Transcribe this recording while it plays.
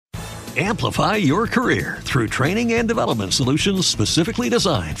Amplify your career through training and development solutions specifically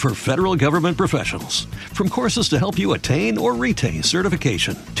designed for federal government professionals. From courses to help you attain or retain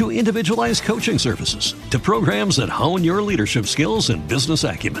certification, to individualized coaching services, to programs that hone your leadership skills and business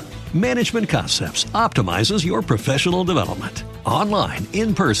acumen, Management Concepts optimizes your professional development. Online,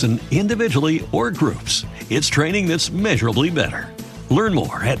 in person, individually, or groups, it's training that's measurably better. Learn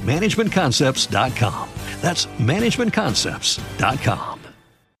more at managementconcepts.com. That's managementconcepts.com.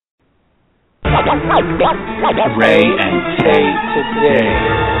 Ray and Tay today.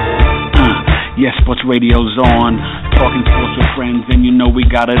 Yes, sports radio's on. Talking sports with friends, and you know we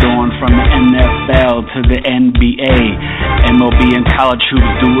got it on from the NFL to the NBA. MLB and college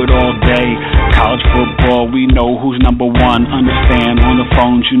hoops do it all day. College football, we know who's number one. Understand, on the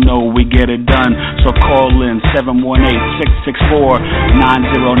phones, you know we get it done. So call in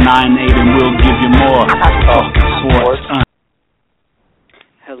 718-664-9098, and we'll give you more. Talking sports.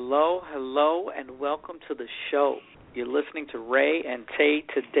 Hello, and welcome to the show. You're listening to Ray and Tay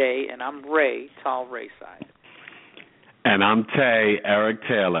today, and I'm Ray, Tall Rayside. And I'm Tay, Eric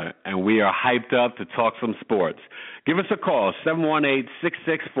Taylor, and we are hyped up to talk some sports. Give us a call,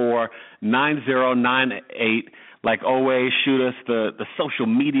 718-664-9098. Like always, shoot us the social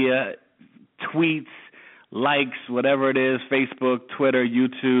media, tweets, likes, whatever it is, Facebook, Twitter,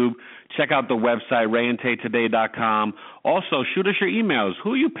 YouTube. Check out the website, rayandtaytoday.com. Also, shoot us your emails.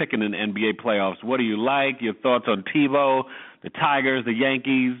 Who are you picking in the NBA playoffs? What do you like? Your thoughts on Tebow, the Tigers, the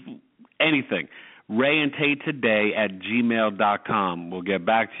Yankees, anything. rayandtaytoday@gmail.com. We'll get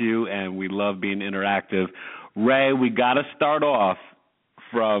back to you, and we love being interactive. Ray, we got to start off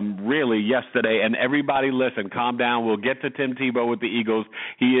from really yesterday, and everybody listen, calm down. We'll get to Tim Tebow with the Eagles.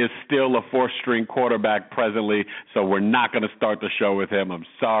 He is still a fourth-string quarterback presently, so we're not going to start the show with him. I'm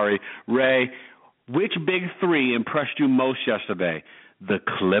sorry. Ray, which big three impressed you most yesterday? The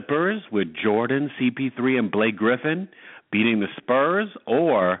Clippers with Jordan, CP3, and Blake Griffin beating the Spurs,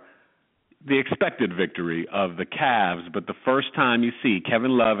 or the expected victory of the Cavs, but the first time you see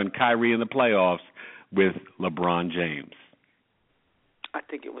Kevin Love and Kyrie in the playoffs with LeBron James? I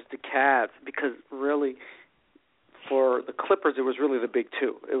think it was the Cavs because really for the Clippers it was really the big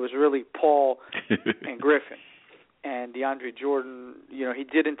two. It was really Paul and Griffin. And DeAndre Jordan, you know, he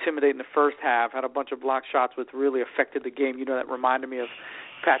did intimidate in the first half, had a bunch of block shots which really affected the game. You know, that reminded me of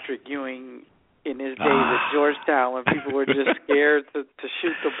Patrick Ewing in his days at Georgetown when people were just scared to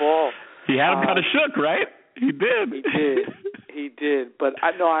shoot the ball. He had him kind of shook, right? He did. He did. But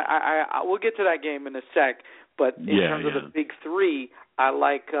I we'll get to that game in a sec. But in terms of the big three, I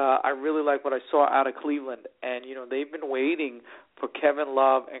really like what I saw out of Cleveland. And, you know, they've been waiting for Kevin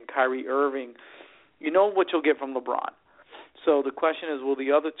Love and Kyrie Irving. You know what you'll get from LeBron. So the question is, will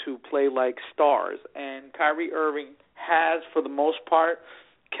the other two play like stars? And Kyrie Irving has, for the most part.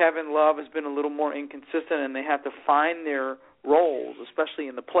 Kevin Love has been a little more inconsistent, and they have to find their roles, especially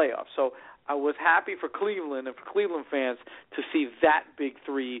in the playoffs. So I was happy for Cleveland and for Cleveland fans to see that big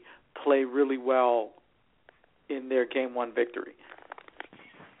three play really well in their Game 1 victory.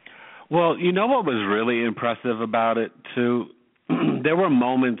 Well, you know what was really impressive about it, too? There were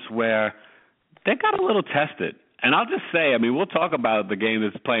moments where they got a little tested. And I'll just say, I mean, we'll talk about the game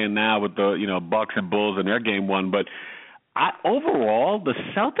that's playing now with the, you know, Bucks and Bulls in their Game 1, but overall, the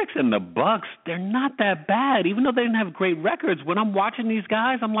Celtics and the Bucks, they're not that bad. Even though they didn't have great records, when I'm watching these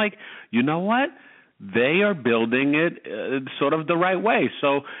guys, I'm like, you know what? They are building it sort of the right way.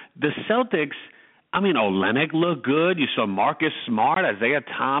 So the Celtics, I mean, Olynyk looked good. You saw Marcus Smart, Isaiah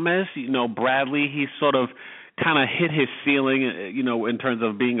Thomas, you know, Bradley. He sort of kind of hit his ceiling, you know, in terms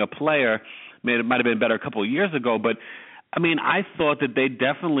of being a player. It might have been better a couple of years ago, but I mean, I thought that they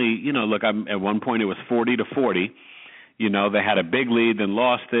definitely, you know, look, at one point it was 40-40. You know, they had a big lead, then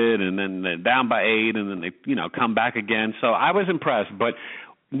lost it, and then they're down by 8, and then they, you know, come back again. So I was impressed. But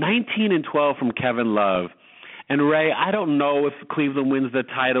 19-12 from Kevin Love. And, Ray, I don't know if Cleveland wins the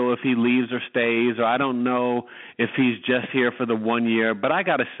title, if he leaves or stays, or I don't know if he's just here for the 1 year. But I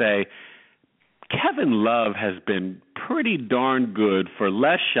got to say, Kevin Love has been pretty darn good for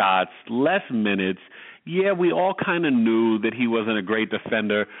less shots, less minutes. Yeah, we all kind of knew that he wasn't a great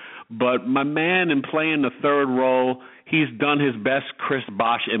defender, but my man in playing the third role, he's done his best Chris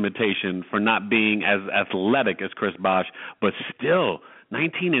Bosh imitation for not being as athletic as Chris Bosh, but still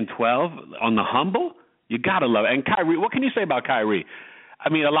 19-12 on the humble, you got to love it. And Kyrie, what can you say about Kyrie? I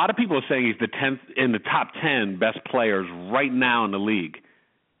mean, a lot of people are saying he's the 10th in the top 10 best players right now in the league.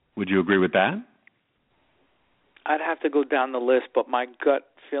 Would you agree with that? I'd have to go down the list, but my gut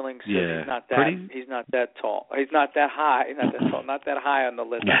feeling says he's not that tall. He's not that high. He's not that tall. Not that high on the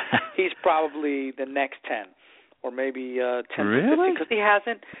list. He's probably the next 10, or maybe 10 really? because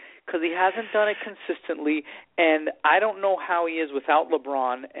because he hasn't done it consistently, and I don't know how he is without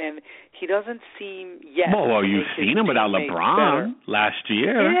LeBron, and he doesn't seem yet. Well, you've seen him without LeBron last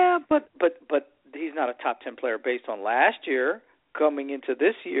year. Yeah, but he's not a top 10 player based on last year coming into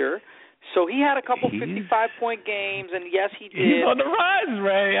this year. So he had a couple 55-point games, and yes, he did. He's on the rise,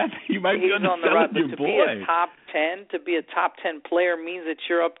 Ray. I think you might be on the rise. But to be a top 10 player means that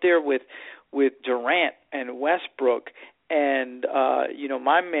you're up there with Durant and Westbrook and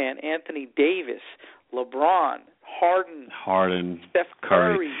my man Anthony Davis, LeBron, Harden, Steph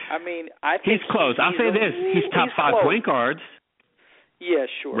Curry. I mean, I think he's close. I'll say this: he's top 5 point guards. Yeah,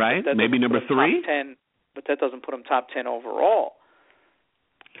 sure. Right? Maybe number 3. Top 10, but that doesn't put him top 10 overall.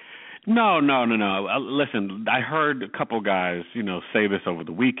 No. Listen, I heard a couple guys, say this over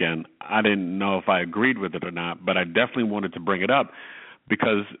the weekend. I didn't know if I agreed with it or not, but I definitely wanted to bring it up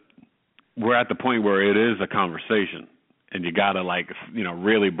because we're at the point where it is a conversation, and you got to,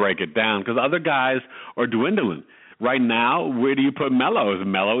 really break it down because other guys are dwindling. Right now, where do you put Melo? Is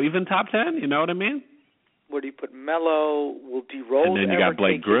Melo even top 10? You know what I mean? Where do you put Melo? Will D. Rose and then you ever got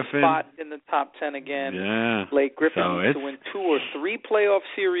Blake take Griffin. his spot in the top 10 again? Yeah. Blake Griffin needs to win 2 or 3 playoff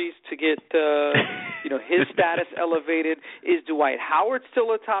series to get his status elevated. Is Dwight Howard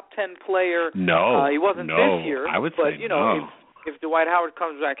still a top 10 player? No. He wasn't this year. I would say no. If Dwight Howard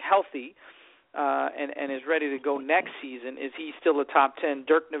comes back healthy and is ready to go next season, is he still a top 10?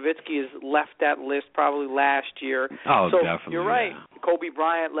 Dirk Nowitzki has left that list probably last year. Oh, so definitely. You're right. Yeah. Kobe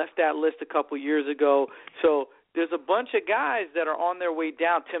Bryant left that list a couple years ago. So there's a bunch of guys that are on their way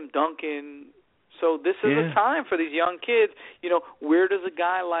down. Tim Duncan. So this is a time for these young kids. Where does a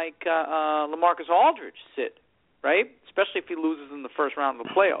guy like LaMarcus Aldridge sit, right? Especially if he loses in the first round of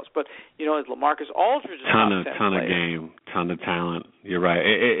the playoffs. But, is LaMarcus Aldridge a top 10 ton player? of game, ton of talent. You're right.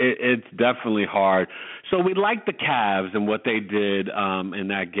 It's definitely hard. So we like the Cavs and what they did in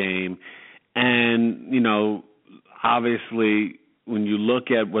that game. And, obviously when you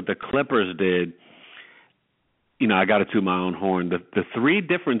look at what the Clippers did, I got to toot my own horn. The 3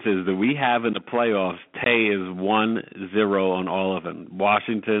 differences that we have in the playoffs, Tay is 1-0 on all of them.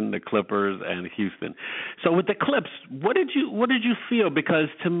 Washington, the Clippers, and Houston. So with the Clips, what did you feel? Because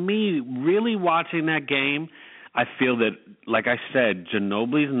to me, really watching that game, I feel that, like I said,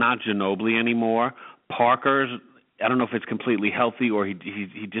 Ginobili's not Ginobili anymore. Parker's, I don't know if it's completely healthy or he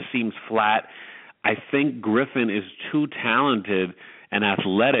just seems flat. I think Griffin is too talented and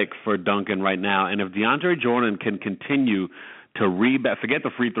athletic for Duncan right now. And if DeAndre Jordan can continue to rebound, forget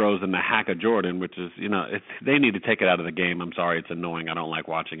the free throws and the hack of Jordan, which is, they need to take it out of the game. I'm sorry, it's annoying. I don't like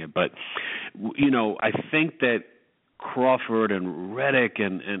watching it. But, I think that Crawford and Redick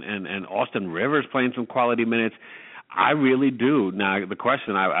and Austin Rivers playing some quality minutes, I really do. Now, the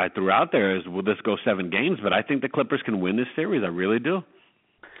question I threw out there is, will this go 7 games? But I think the Clippers can win this series. I really do.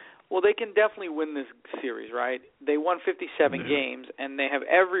 Well, they can definitely win this series, right? They won 57 games, and they have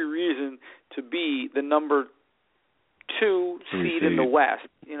every reason to be the number 2 seed in the West.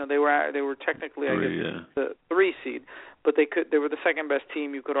 They were technically, the 3 seed, but they were the second best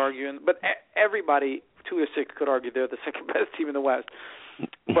team, you could argue. But everybody, 2 or 6, could argue they're the second best team in the West.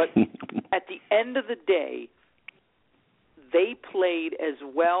 But at the end of the day, they played as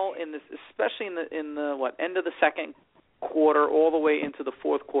well in this, especially in the end of the second quarter all the way into the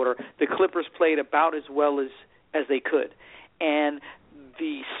fourth quarter. The Clippers played about as well as they could. And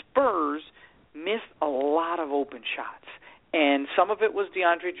the Spurs missed a lot of open shots. And some of it was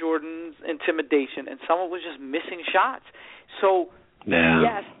DeAndre Jordan's intimidation, and some of it was just missing shots. So,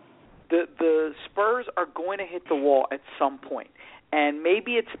 yes, the Spurs are going to hit the wall at some point. And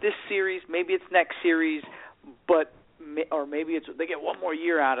maybe it's this series, maybe it's next series, or maybe they get one more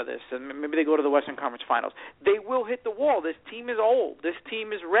year out of this, and maybe they go to the Western Conference Finals. They will hit the wall. This team is old. This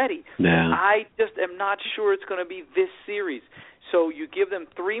team is ready. Yeah. I just am not sure it's going to be this series. So you give them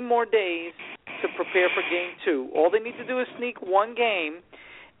 3 more days to prepare for Game 2. All they need to do is sneak 1 game,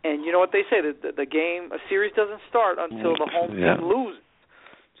 and you know what they say, a series doesn't start until the home team loses.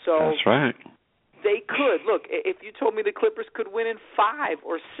 So that's right. They could. Look, if you told me the Clippers could win in 5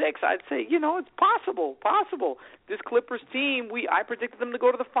 or 6, I'd say, it's possible. This Clippers team, I predicted them to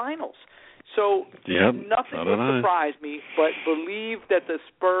go to the finals. So nothing will surprise me, but believe that the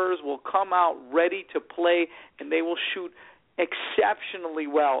Spurs will come out ready to play, and they will shoot exceptionally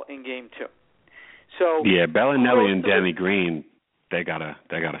well in Game 2. So Bellinelli and Danny Green, they gotta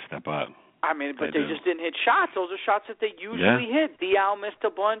step up. I mean, but they just didn't hit shots. Those are shots that they usually hit. Dial missed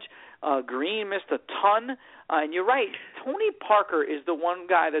a bunch. Green missed a ton. And you're right. Tony Parker is the one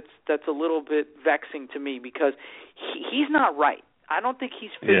guy that's a little bit vexing to me because he's not right. I don't think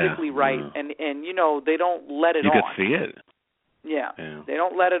he's physically right. And they don't let it on. You could see it. Yeah, they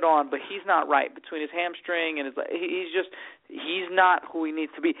don't let it on, but he's not right between his hamstring and he's not who he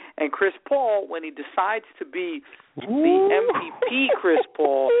needs to be. And Chris Paul, when he decides to be the MVP, Chris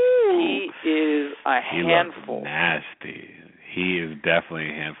Paul, he is a handful. Looks nasty. He is definitely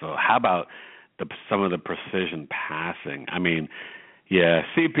a handful. How about some of the precision passing? I mean, yeah,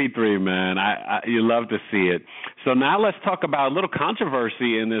 CP3, man, you love to see it. So now let's talk about a little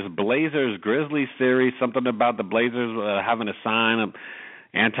controversy in this Blazers-Grizzlies series, something about the Blazers having a sign, an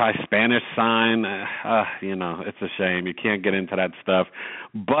anti-Spanish sign. It's a shame. You can't get into that stuff.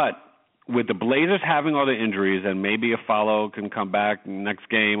 But with the Blazers having all the injuries, and maybe a follow can come back next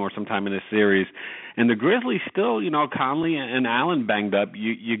game or sometime in this series, and the Grizzlies still, Conley and Allen banged up,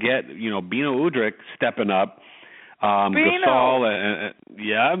 you get, Bino Udrih stepping up. Gasol,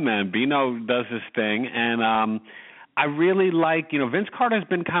 yeah, man, Bino does his thing, and I really like, Vince Carter's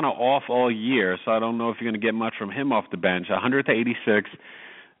been kind of off all year, so I don't know if you're going to get much from him off the bench. 100-86,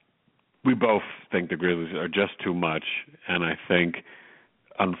 we both think the Grizzlies are just too much, and I think,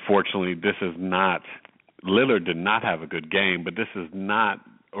 unfortunately, this is not, Lillard did not have a good game, but this is not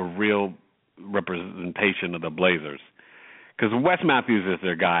a real representation of the Blazers. Because Wes Matthews is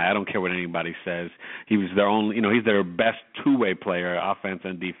their guy. I don't care what anybody says. He was their only, he's their best two-way player, offense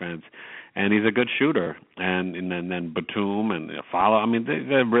and defense, and he's a good shooter. And then Batum and Follow. I mean,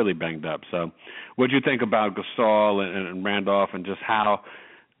 they're really banged up. So, what do you think about Gasol and Randolph and just how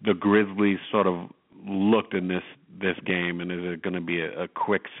the Grizzlies sort of looked in this game? And is it going to be a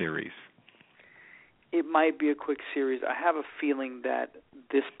quick series? It might be a quick series. I have a feeling that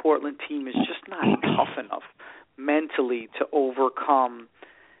this Portland team is just not tough enough mentally to overcome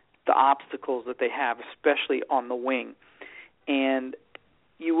the obstacles that they have, especially on the wing. And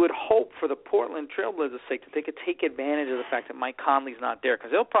you would hope for the Portland Trailblazers' sake that they could take advantage of the fact that Mike Conley's not there, because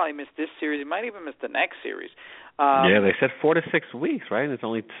they'll probably miss this series. He might even miss the next series. They said 4 to 6 weeks, right? It's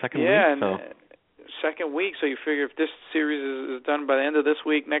only second week. So. Second week, so you figure if this series is done by the end of this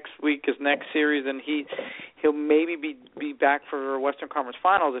week, next week is next series, and he'll maybe be back for Western Conference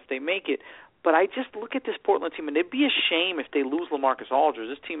Finals if they make it. But I just look at this Portland team, and it'd be a shame if they lose LaMarcus Aldridge.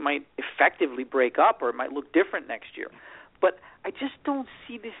 This team might effectively break up, or it might look different next year. But I just don't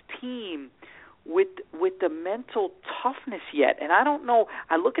see this team with the mental toughness yet. And I don't know.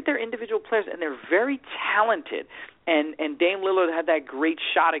 I look at their individual players, and they're very talented. And Dame Lillard had that great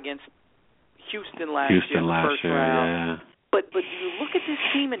shot against Houston last year in the first round. Yeah. But do you look at this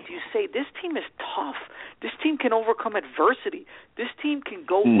team and do you say, this team is tough. This team can overcome adversity. This team can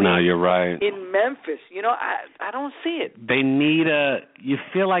go win you're right. in Memphis. I don't see it. They need you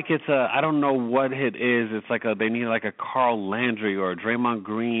feel like it's I don't know what it is. It's like they need like a Carl Landry or a Draymond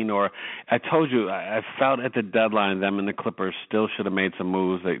Green, or I told you, I felt at the deadline them and the Clippers still should have made some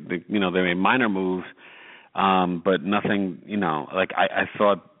moves. They made minor moves, but nothing, I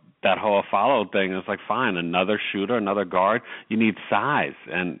thought that whole follow thing is like, fine, another shooter, another guard. You need size,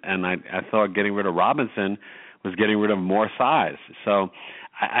 and I thought getting rid of Robinson was getting rid of more size. So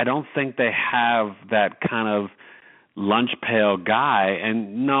I don't think they have that kind of lunch pail guy.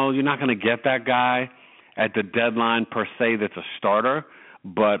 And no, you're not going to get that guy at the deadline per se that's a starter,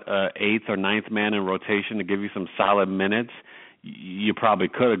 but eighth or ninth man in rotation to give you some solid minutes. You probably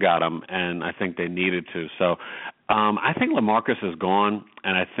could have got him, and I think they needed to. So I think LaMarcus is gone,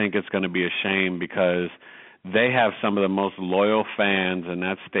 and I think it's going to be a shame because they have some of the most loyal fans in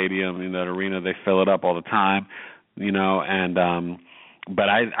that stadium, in that arena. They fill it up all the time, but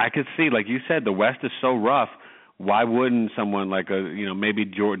I could see, like you said, the West is so rough. Why wouldn't someone like maybe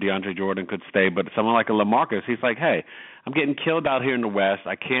DeAndre Jordan could stay, but someone like a LaMarcus, he's like, hey, I'm getting killed out here in the West.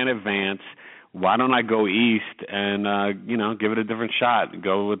 I can't advance. Why don't I go east and, give it a different shot?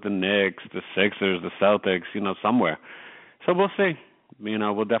 Go with the Knicks, the Sixers, the Celtics, somewhere. So we'll see.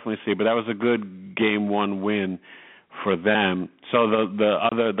 We'll definitely see. But that was a good Game 1 win for them. So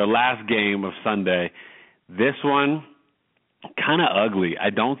the last game of Sunday, this one, kind of ugly. I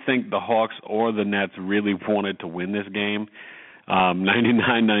don't think the Hawks or the Nets really wanted to win this game.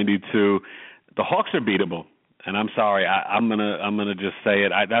 99-92. The Hawks are beatable. And I'm sorry, I'm gonna just say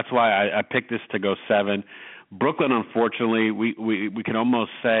it. That's why I picked this to go 7. Brooklyn, unfortunately, we can almost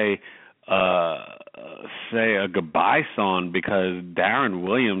say a goodbye song because Darren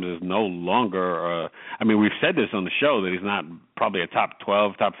Williams is no longer. We've said this on the show that he's not probably a top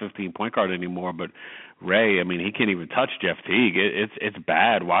 12, top 15 point guard anymore. But Ray, he can't even touch Jeff Teague. It's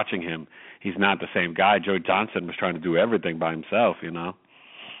bad watching him. He's not the same guy. Joe Johnson was trying to do everything by himself.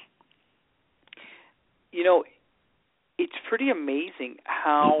 it's pretty amazing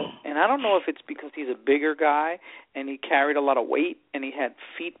how, and I don't know if it's because he's a bigger guy and he carried a lot of weight and he had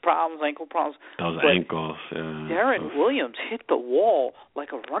feet problems, ankle problems. Those ankles, yeah. Darren Williams hit the wall like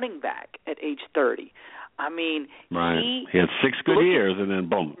a running back at age 30. I mean, right. He had 6 good years and then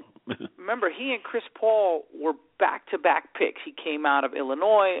boom. Remember, he and Chris Paul were back-to-back picks. He came out of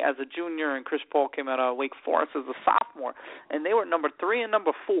Illinois as a junior, and Chris Paul came out of Wake Forest as a sophomore. And they were number 3 and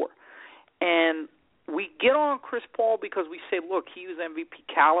number 4. And we get on Chris Paul because we say, look, he was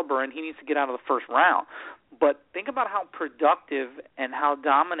MVP caliber, and he needs to get out of the first round. But think about how productive and how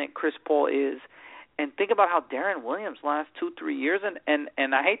dominant Chris Paul is, and think about how Darren Williams last 2-3 years.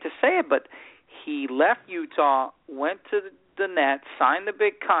 And I hate to say it, but he left Utah, went to the Nets, signed the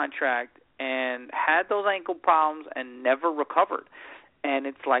big contract, and had those ankle problems and never recovered. And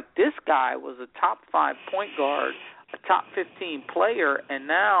it's like this guy was a top 5 point guard, a top 15 player, and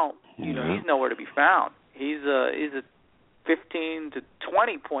now he's nowhere to be found. He's a 15 to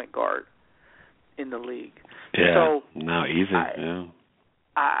 20 point guard in the league. Yeah, so no, easy.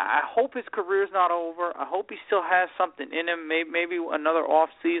 I hope his career's not over. I hope he still has something in him. Maybe another off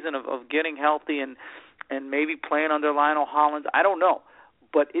season of getting healthy and maybe playing under Lionel Hollins. I don't know,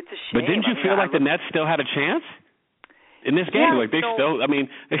 but it's a shame. But didn't you feel like the Nets still had a chance in this game? Yeah, they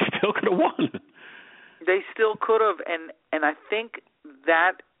still could have won. They still could have, and I think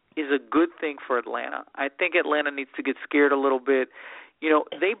that is a good thing for Atlanta. I think Atlanta needs to get scared a little bit.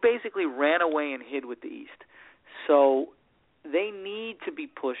 They basically ran away and hid with the East. So they need to be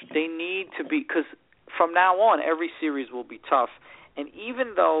pushed. They need to be, because from now on, every series will be tough. And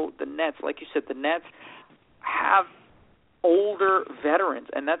even though the Nets, like you said, the Nets have older veterans,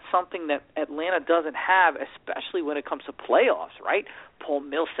 and that's something that Atlanta doesn't have, especially when it comes to playoffs, right? Paul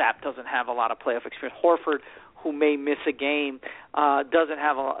Millsap doesn't have a lot of playoff experience. Horford, who may miss a game, doesn't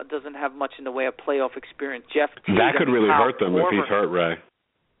have much in the way of playoff experience. Jeff Teague, that could really hurt them if he's hurt, Ray.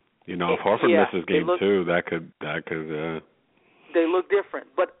 If Horford misses game 2, that could. They look different,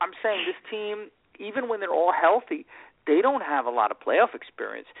 but I'm saying this team, even when they're all healthy, they don't have a lot of playoff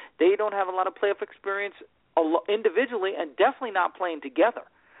experience. They don't have a lot of playoff experience individually, and definitely not playing together,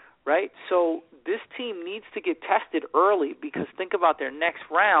 right? So this team needs to get tested early, because think about their next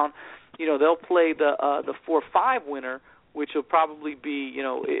round. They'll play the 4-5 winner, which will probably be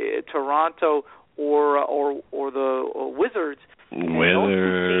Toronto or the Wizards.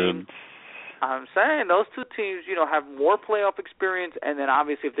 Wizards. I'm saying those two teams, have more playoff experience, and then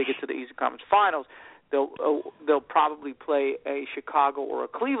obviously if they get to the Eastern Conference Finals, they'll probably play a Chicago or a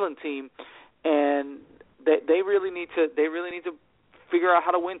Cleveland team, and they really need to figure out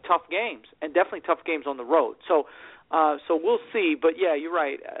how to win tough games, and definitely tough games on the road. So we'll see. But yeah, you're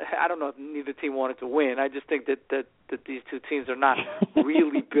right. I don't know if neither team wanted to win. I just think that these two teams are not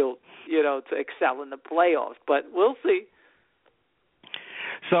really built, to excel in the playoffs. But we'll see.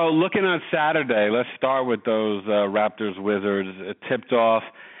 So looking at Saturday, let's start with those Raptors-Wizards tipped off.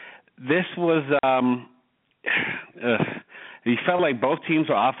 This was you felt like both teams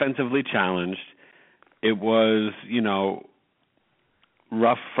were offensively challenged. It was,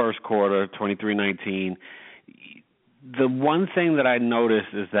 rough first quarter, 23-19. The one thing that I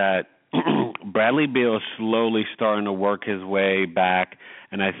noticed is that Bradley Beal is slowly starting to work his way back,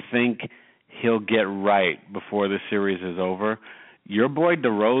 and I think he'll get right before the series is over. Your boy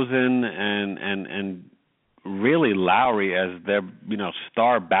DeRozan and really Lowry as their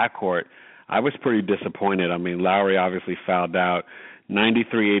star backcourt, I was pretty disappointed. I mean, Lowry obviously fouled out.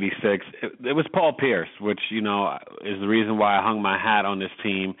 93-86. It was Paul Pierce, which is the reason why I hung my hat on this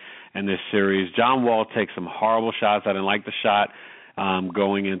team and this series. John Wall takes some horrible shots. I didn't like the shot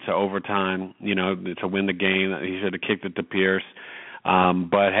going into overtime. To win the game, he should have kicked it to Pierce.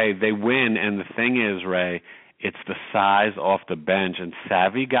 But hey, they win, and the thing is, Ray, it's the size off the bench, and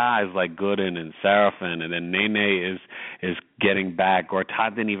savvy guys like Gooden and Seraphin, and then Nene is getting back.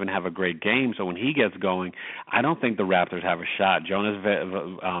 Gortat didn't even have a great game, so when he gets going, I don't think the Raptors have a shot. Jonas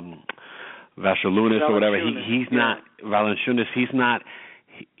Valanciunas or whatever, he's not Valanciunas.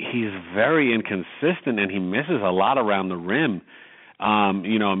 He's very inconsistent, and he misses a lot around the rim.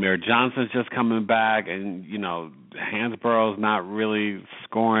 Amir Johnson's just coming back, and Hansborough's not really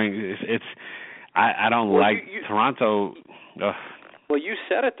scoring. I don't like Toronto. Well, you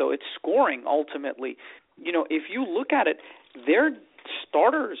said it, though. It's scoring, ultimately. If you look at it, their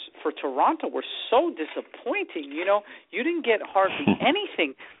starters for Toronto were so disappointing. You didn't get hardly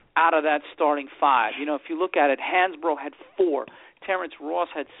anything out of that starting 5. If you look at it, Hansborough had 4. Terrence Ross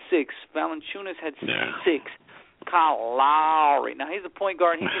had 6. Valanciunas had 6. Kyle Lowry. Now, he's a point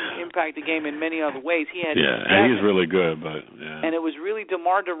guard. He can impact the game in many other ways. He had and he's really good, but And it was really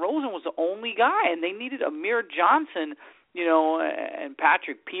DeMar DeRozan was the only guy, and they needed Amir Johnson, and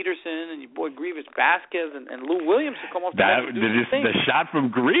Patrick Peterson and your boy Grievous Vasquez and Lou Williams to come off the bench. The shot from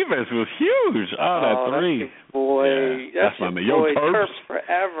Grievous was huge. That three. That's boy. That's my man. Yo, Terps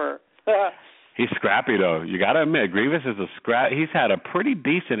forever. He's scrappy, though. You got to admit, Grievous is he's had a pretty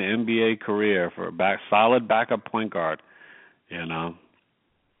decent NBA career for a solid backup point guard. It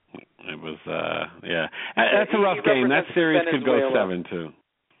was, That's a rough game. That series could go 7-2.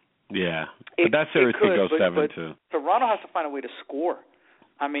 Yeah, but that series could go 7-2. Toronto has to find a way to score.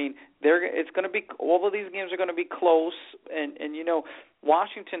 I mean, it's going to be all of these games are going to be close, and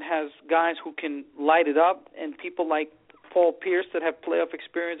Washington has guys who can light it up, and people like Paul Pierce that have playoff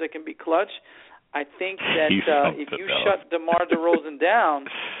experience that can be clutch. I think that if you shut DeMar DeRozan down,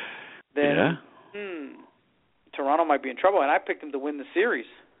 then Toronto might be in trouble. And I picked them to win the series.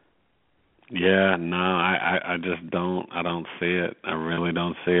 Yeah, no, I just don't. I don't see it. I really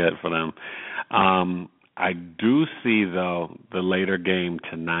don't see it for them. I do see, though, the later game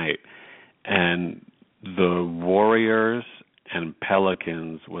tonight, and the Warriors and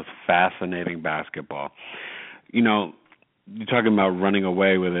Pelicans with fascinating basketball. You're talking about running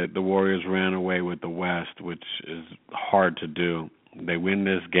away with it. The Warriors ran away with the West, which is hard to do. They win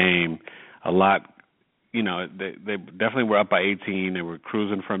this game a lot. They definitely were up by 18. They were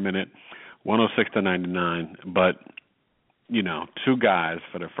cruising for a minute, 106-99. But, two guys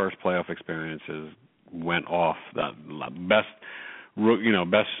for their first playoff experiences went off. The best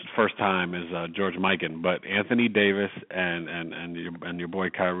first time is George Mikan. But Anthony Davis and your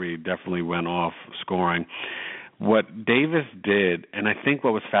boy Kyrie definitely went off scoring. What Davis did, and I think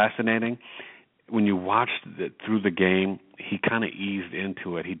what was fascinating, when you watched through the game, he kind of eased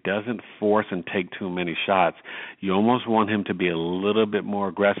into it. He doesn't force and take too many shots. You almost want him to be a little bit more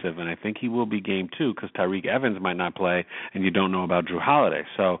aggressive, and I think he will be game 2 because Tyreke Evans might not play, and you don't know about Drew Holiday.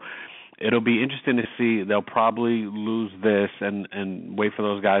 So it'll be interesting to see. They'll probably lose this and wait for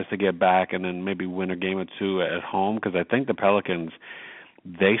those guys to get back and then maybe win a game or two at home because I think the Pelicans –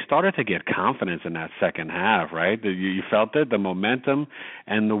 they started to get confidence in that second half, right? You felt it, the momentum.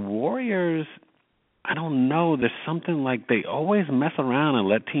 And the Warriors, I don't know, there's something like they always mess around and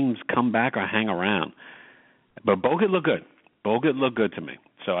let teams come back or hang around. But Bogut looked good. Bogut looked good to me.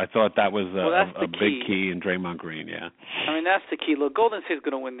 So I thought that was a big key in Draymond Green, I mean, that's the key. Look, Golden State's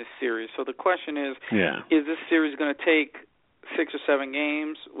going to win this series. So the question is this series going to take 6 or 7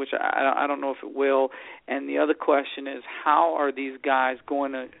 games, which I don't know if it will. And the other question is, how are these guys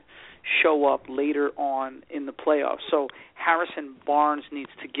going to show up later on in the playoffs? So Harrison Barnes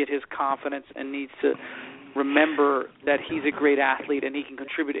needs to get his confidence and needs to remember that he's a great athlete and he can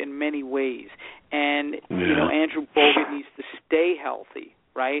contribute in many ways. And, Andrew Bogut needs to stay healthy,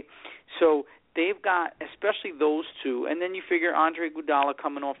 right? So they've got, especially those two, and then you figure Andre Iguodala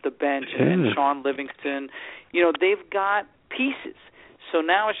coming off the bench and Sean Livingston, they've got pieces. So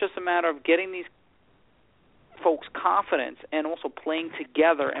now it's just a matter of getting these folks' confidence and also playing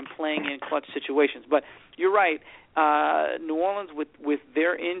together and playing in clutch situations. But you're right, New Orleans with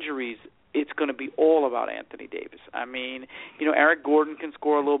their injuries, it's going to be all about Anthony Davis. I mean, Eric Gordon can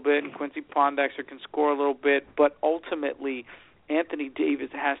score a little bit and Quincy Pondexter can score a little bit, but ultimately Anthony Davis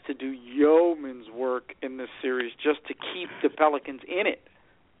has to do yeoman's work in this series just to keep the Pelicans in it.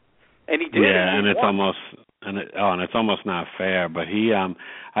 And he did. Yeah, and it's almost not fair. But he,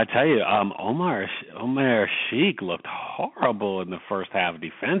 I tell you, Omar Sheik looked horrible in the first half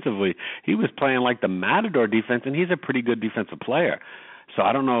defensively. He was playing like the Matador defense, and he's a pretty good defensive player. So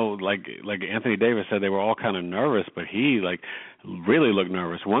I don't know, like Anthony Davis said, they were all kind of nervous, but he really looked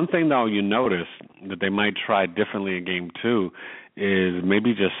nervous. One thing though you notice that they might try differently in game 2 is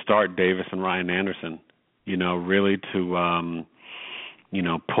maybe just start Davis and Ryan Anderson. Really to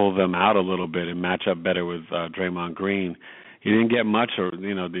pull them out a little bit and match up better with Draymond Green. He didn't get much,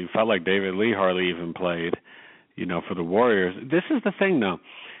 you felt like David Lee hardly even played, for the Warriors. This is the thing, though.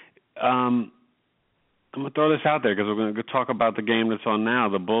 I'm going to throw this out there because we're going to talk about the game that's on now,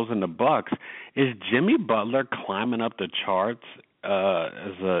 the Bulls and the Bucks. Is Jimmy Butler climbing up the charts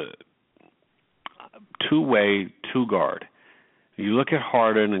as a two-way two-guard? You look at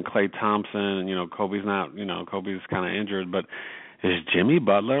Harden and Klay Thompson, Kobe's Kobe's kind of injured, but is Jimmy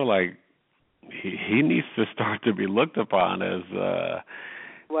Butler, he needs to start to be looked upon as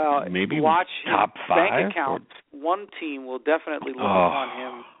maybe watch top 5? Bank accounts. One team will definitely look upon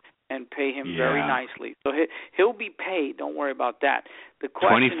him and pay him very nicely. So he'll be paid. Don't worry about that. The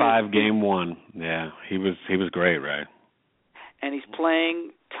question 25 game 1. Yeah, he was great, right? and he's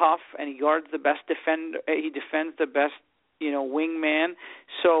playing tough, and he guards the best defender. He defends the best, wingman.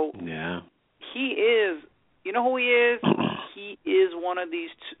 So he is. You know who he is? He is one of these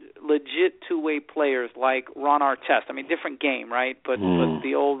legit two-way players like Ron Artest. I mean, different game, right? But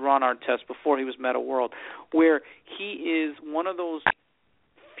the old Ron Artest before he was Meta World, where he is one of those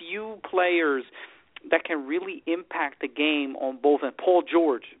few players that can really impact the game on both ends. Paul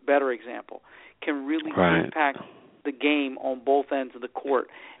George, better example, can really impact the game on both ends of the court.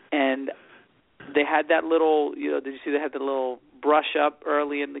 And they had that little, did you see they had the little brush up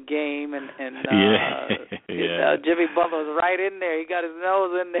early in the game, and Jimmy Butler was right in there. He got his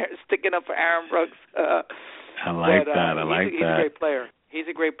nose in there, sticking up for Aaron Brooks. I like that. He's a great player. He's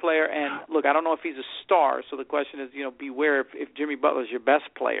a great player, and look, I don't know if he's a star, so the question is, beware if Jimmy Butler's your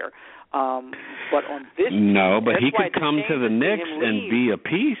best player. But on this team, but he could come to the Knicks and be a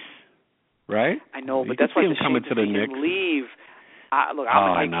piece, right? I know, but that's why it's coming to the Knicks. Leave. Look,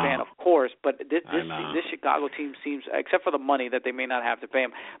 I'm a Knicks fan, of course, but this Chicago team seems, except for the money that they may not have to pay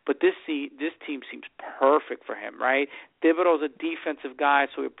him, but this team seems perfect for him, right? Thibodeau's a defensive guy,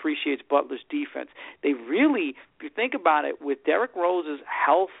 so he appreciates Butler's defense. They really, if you think about it, with Derrick Rose's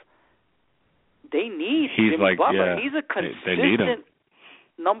health, they need Jimmy Butler. He's a consistent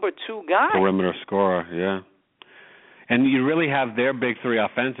number 2 guy. Perimeter scorer, yeah. And you really have their big three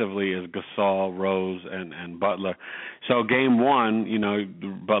offensively is Gasol, Rose, and Butler. So game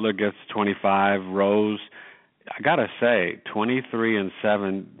 1, Butler gets 25, Rose, I got to say, 23 and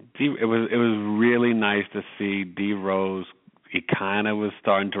 7. It was really nice to see D. Rose. He kind of was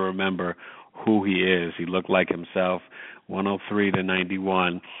starting to remember who he is. He looked like himself, 103 to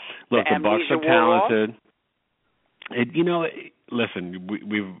 91. Look, the Bucks are talented. Listen,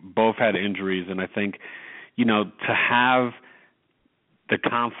 we've both had injuries, and I think – to have the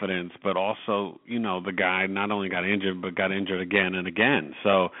confidence, but also, the guy not only got injured, but got injured again and again.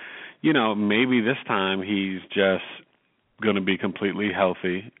 So, maybe this time he's just going to be completely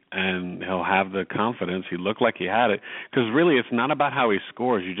healthy and he'll have the confidence. He looked like he had it. Because really, it's not about how he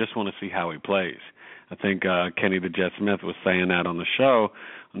scores. You just want to see how he plays. I think Kenny the Jet Smith was saying that on the show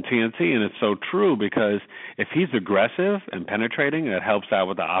on TNT, and it's so true because if he's aggressive and penetrating, that helps out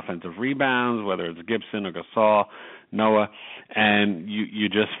with the offensive rebounds, whether it's Gibson or Gasol, Noah, and you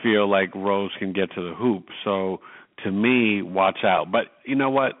just feel like Rose can get to the hoop. So to me, watch out. But you know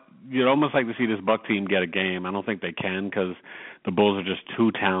what? You'd almost like to see this Buck team get a game. I don't think they can because the Bulls are just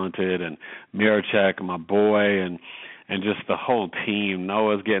too talented, and Miracek, my boy, and just the whole team.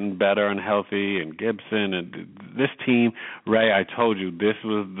 Noah's getting better and healthy, and Gibson. And this team, Ray, I told you, this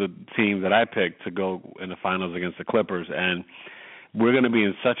was the team that I picked to go in the finals against the Clippers. And we're going to be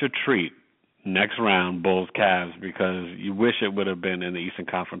in such a treat next round, Bulls-Cavs, because you wish it would have been in the Eastern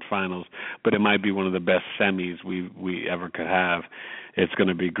Conference Finals, but it might be one of the best semis we ever could have. It's going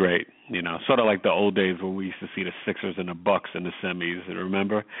to be great, sort of like the old days when we used to see the Sixers and the Bucks in the semis.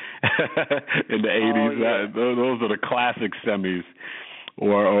 Remember, in the 80s, those are the classic semis,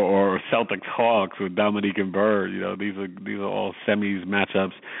 or Celtics Hawks with Dominique and Bird. These are all semis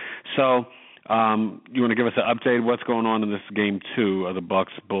matchups. So, you want to give us an update? What's going on in this game 2 of the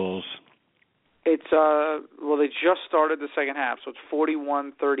Bucks Bulls? It's they just started the second half, so it's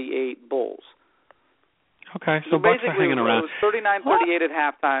 41-38 Bulls. Okay, so Bucks are hanging around. It was 39-38 at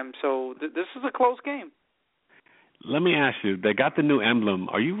halftime, so this is a close game. Let me ask you, they got the new emblem.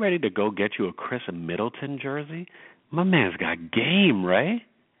 Are you ready to go get you a Chris Middleton jersey? My man's got game, right?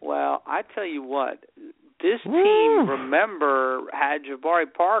 Well, I tell you what, this team, remember, had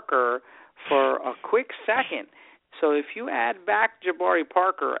Jabari Parker for a quick second. So if you add back Jabari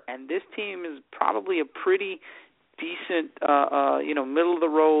Parker, and this team is probably a pretty decent,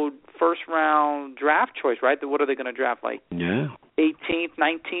 middle-of-the-road, first-round draft choice, right? What are they going to draft, 18th,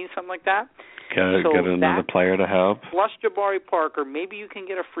 19th, something like that? Get another player to help. Plus Jabari Parker, maybe you can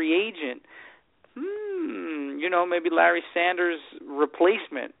get a free agent. Maybe Larry Sanders'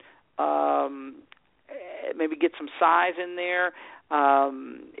 replacement. Maybe get some size in there.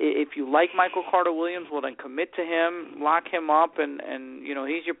 If you like Michael Carter-Williams, well, then commit to him, lock him up, and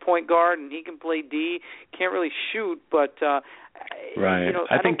he's your point guard, and he can play D. Can't really shoot, but right.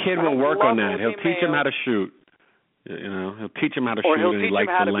 I think Kid will work on that. He'll teach him how to shoot. He'll teach him how to shoot, and he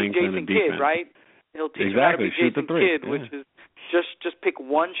likes the length and the defense. Kid, right? He'll teach exactly. him how to be Shoot Jason the three. Kidd, which is just pick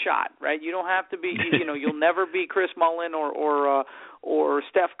one shot, right? You don't have to be, you'll never be Chris Mullin or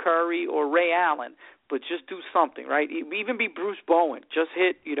Steph Curry or Ray Allen. But just do something, right? Even be Bruce Bowen. Just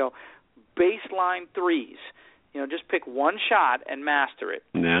hit, baseline threes. Just pick one shot and master it.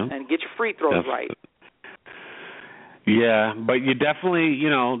 Yeah. And get your free throws right. Yeah, but you definitely,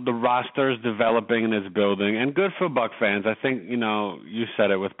 the roster's developing and it's building, and good for Buck fans. I think, you said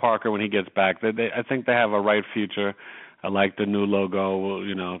it with Parker when he gets back. I think they have a bright future. I like the new logo.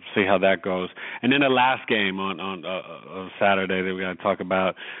 We'll, see how that goes. And then the last game on Saturday that we got to talk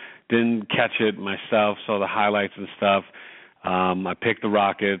about. Didn't catch it myself, saw the highlights and stuff. I picked the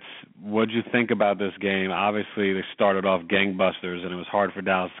Rockets. What'd you think about this game? Obviously, they started off gangbusters, and it was hard for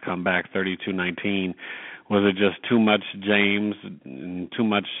Dallas to come back 32-19. Was it just too much James and too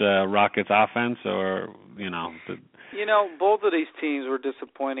much Rockets offense, or, both of these teams were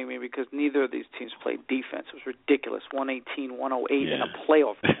disappointing me because neither of these teams played defense. It was ridiculous, 118, 108 in a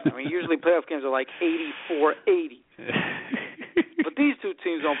playoff game. I mean, usually playoff games are like 84-80. But these two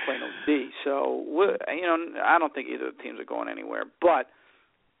teams don't play no D, so, I don't think either of the teams are going anywhere. But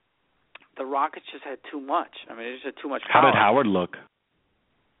the Rockets just had too much. I mean, they just had too much power. How did Howard look?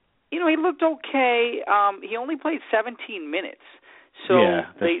 He looked okay. He only played 17 minutes. So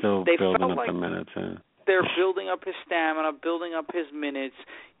they're still building felt up like the minutes. Yeah. They're building up his stamina, building up his minutes.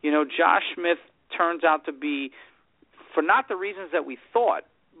 Josh Smith turns out to be, for not the reasons that we thought,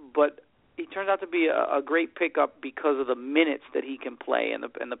 but he turns out to be a great pickup because of the minutes that he can play and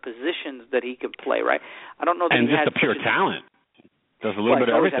the positions that he can play. Right? I don't know that and he just has the pure talent. Does a little bit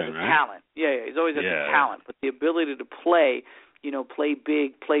of everything, right? Talent. Yeah, he's always had the talent, but the ability to play. Play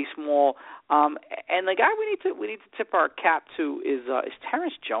big, play small, and the guy we need to tip our cap to is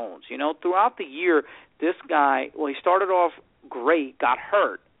Terrence Jones. Throughout the year, this guy, he started off great, got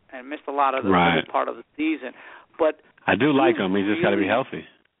hurt, and missed a lot of the part of the season. But I do like him. He's just got to be healthy.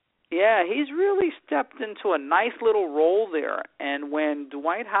 Yeah, he's really stepped into a nice little role there. And when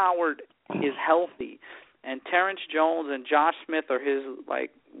Dwight Howard is healthy, and Terrence Jones and Josh Smith are his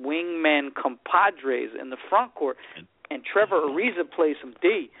wingmen compadres in the front court. And Trevor Ariza plays some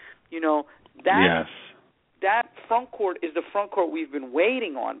D. That front court is the front court we've been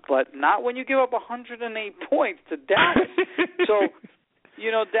waiting on, but not when you give up 108 points to Dallas. So,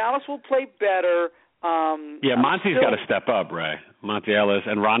 Dallas will play better. Monty's got to step up, Ray. Monty Ellis.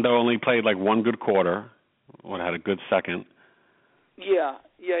 And Rondo only played one good quarter. Had a good second. Yeah.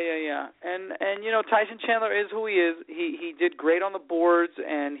 And Tyson Chandler is who he is. He did great on the boards,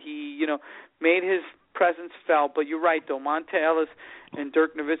 and he, made his presence felt. But you're right, though. Monte Ellis and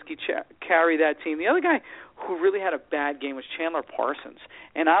Dirk Nowitzki carry that team. The other guy who really had a bad game was Chandler Parsons.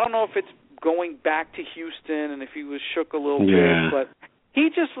 And I don't know if it's going back to Houston and if he was shook a little bit, but he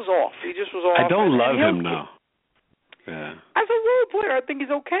just was off. I don't love him, though. Yeah. As a role player, I think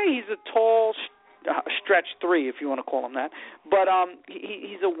he's okay. He's a tall stretch three, if you want to call him that. But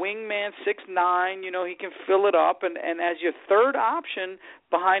he's a wingman, 6'9". He can fill it up. And as your third option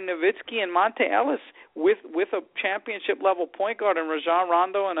behind Nowitzki and Monte Ellis with a championship-level point guard and Rajon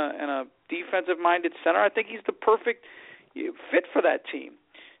Rondo and a defensive-minded center, I think he's the perfect fit for that team.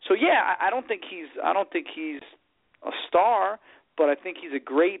 So, I don't think he's a star, but I think he's a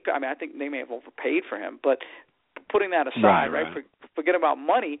great – I think they may have overpaid for him, but putting that aside, right? Forget about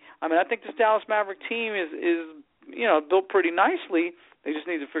money. I think this Dallas Maverick team is built pretty nicely. They just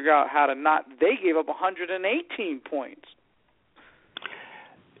need to figure out how to not. They gave up 118 points.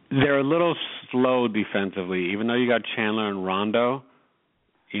 They're a little slow defensively, even though you got Chandler and Rondo.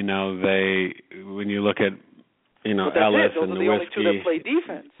 They when you look at Ellis and Nowitzki. Those are the only two that play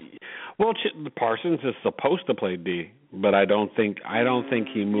defense. Well, Parsons is supposed to play D, but I don't think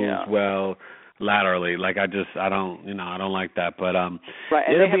he moves well laterally. I don't like that. But right,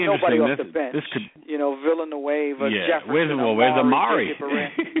 and they have nobody off the bench. This could, Villanueva, Jefferson, where's Amari?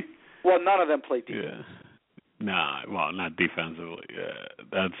 Well, none of them play defense. Yeah. Nah, well, not defensively. Yeah,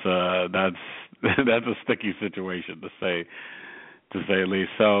 that's a sticky situation to say at least.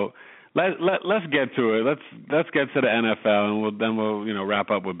 So let's get to it. Let's get to the NFL, and we'll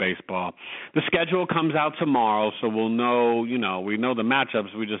wrap up with baseball. The schedule comes out tomorrow, so we'll know. We know the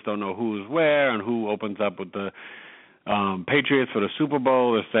matchups. We just don't know who's where and who opens up with the Patriots for the Super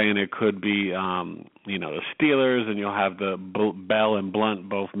Bowl. They're saying it could be the Steelers, and you'll have the Bell and Blunt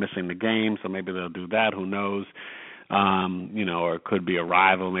both missing the game, so maybe they'll do that. Who knows? Or it could be a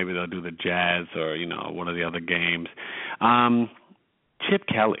rival. Maybe they'll do the Jazz or one of the other games. Chip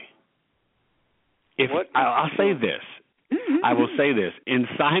Kelly. I'll say this. I will say this. In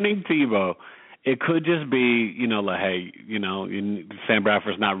signing Tebow, it could just be, Sam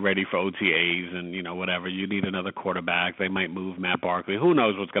Bradford's not ready for OTAs and, whatever. You need another quarterback. They might move Matt Barkley. Who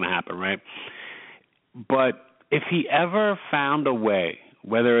knows what's going to happen, right? But if he ever found a way,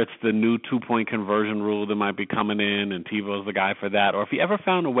 whether it's the new 2-point conversion rule that might be coming in and Tebow's the guy for that, or if he ever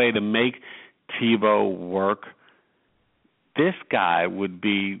found a way to make Tebow work, this guy would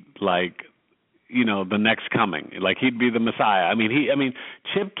be the next coming. Like he'd be the Messiah. I mean,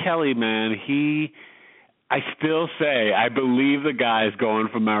 Chip Kelly, man, I still say I believe the guy's going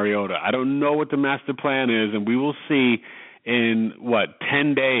for Mariota. I don't know what the master plan is, and we will see in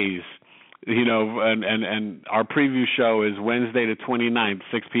 10 days. And our preview show is Wednesday the 29th,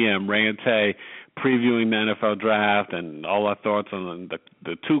 6 p.m. Ray and Tay previewing the NFL draft and all our thoughts on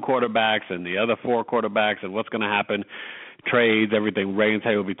the 2 quarterbacks and the other 4 quarterbacks and what's going to happen, trades, everything. Ray and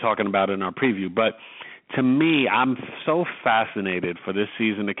Tay will be talking about in our preview. But to me, I'm so fascinated for this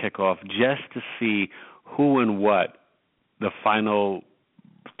season to kick off just to see who and what the final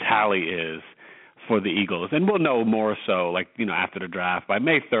tally is for the Eagles. And we'll know more so, after the draft. By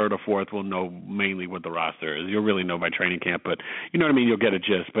May 3rd or 4th, we'll know mainly what the roster is. You'll really know by training camp, but you know what I mean? You'll get a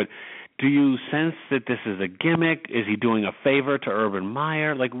gist. But do you sense that this is a gimmick? Is he doing a favor to Urban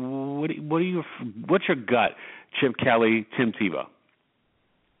Meyer? What's your gut, Chip Kelly, Tim Tebow?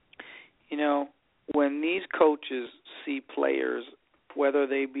 When these coaches see players, whether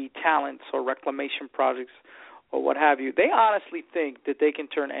they be talents or reclamation projects or what have you, they honestly think that they can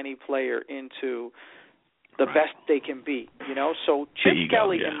turn any player into the best they can be, So Chip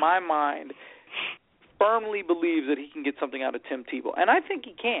Kelly, in my mind, firmly believes that he can get something out of Tim Tebow. And I think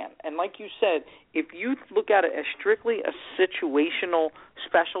he can. And like you said, if you look at it as strictly a situational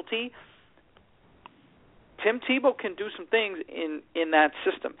specialty, Tim Tebow can do some things in that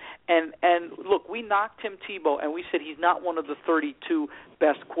system. And look, we knocked Tim Tebow, and we said he's not one of the 32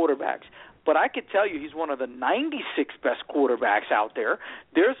 best quarterbacks. But I could tell you he's one of the 96 best quarterbacks out there.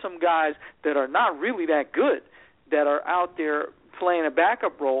 There's some guys that are not really that good that are out there playing a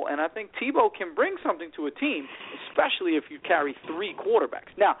backup role, and I think Tebow can bring something to a team, especially if you carry 3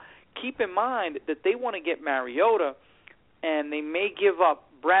 quarterbacks. Now, keep in mind that they want to get Mariota, and they may give up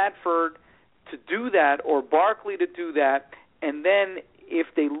Bradford to do that or Barkley to do that, and then if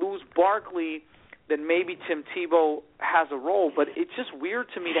they lose Barkley, then maybe Tim Tebow has a role. But it's just weird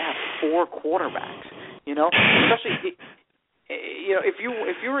to me to have 4 quarterbacks, especially if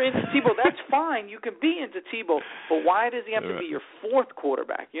you were into Tebow, that's fine. You can be into Tebow, but why does he have to be your 4th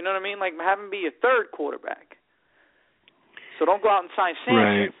quarterback? You know what I mean? Like have him be your 3rd quarterback. So don't go out and sign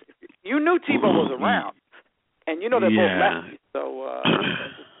Sanchez. Right. You knew Tebow was around, and they're both lefties, so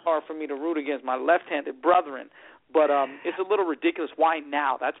it's hard for me to root against my left-handed brethren. But it's a little ridiculous. Why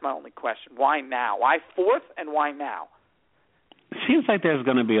now? That's my only question. Why now? Why 4th and why now? It seems like there's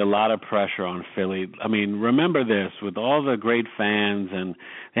going to be a lot of pressure on Philly. I mean, remember this, with all the great fans, and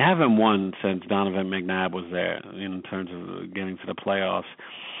they haven't won since Donovan McNabb was there in terms of getting to the playoffs.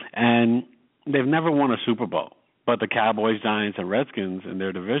 And they've never won a Super Bowl. But the Cowboys, Giants, and Redskins in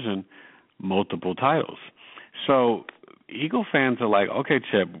their division, multiple titles. So Eagle fans are like, okay,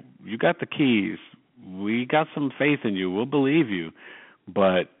 Chip, you got the keys. We got some faith in you. We'll believe you.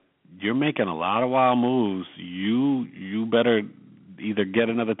 But you're making a lot of wild moves. You better either get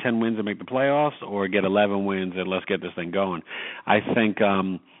another 10 wins and make the playoffs or get 11 wins and let's get this thing going. I think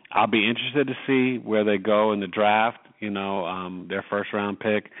I'll be interested to see where they go in the draft, their first-round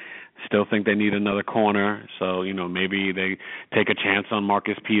pick. Still think they need another corner. So, maybe they take a chance on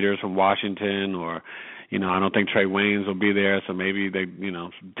Marcus Peters from Washington or, I don't think Trey Waynes will be there, so maybe they,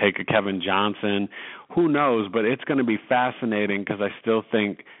 take a Kevin Johnson. Who knows? But it's going to be fascinating because I still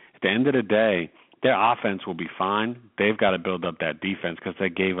think at the end of the day, their offense will be fine. They've got to build up that defense because they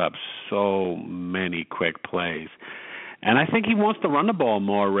gave up so many quick plays. And I think he wants to run the ball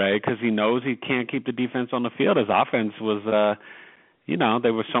more, Ray, because he knows he can't keep the defense on the field. His offense was,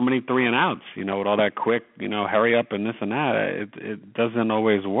 there were so many 3-and-outs, with all that quick, hurry up and this and that. It doesn't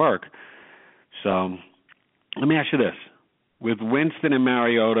always work. So let me ask you this. With Winston and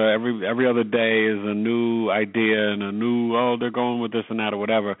Mariota, every other day is a new idea and a new, they're going with this and that or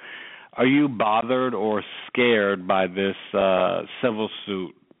whatever. Are you bothered or scared by this civil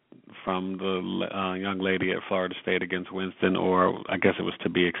suit from the young lady at Florida State against Winston, or I guess it was to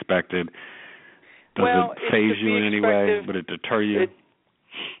be expected? Does it faze you in any way? Would it deter you?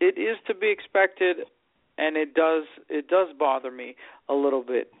 It is to be expected, and it does bother me a little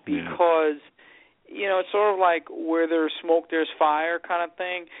bit because it's sort of like where there's smoke, there's fire kind of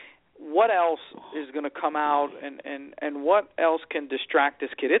thing. What else is going to come out and what else can distract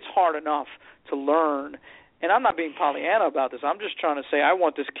this kid? It's hard enough to learn. And I'm not being Pollyanna about this. I'm just trying to say I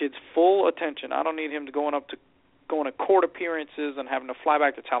want this kid's full attention. I don't need him going to court appearances and having to fly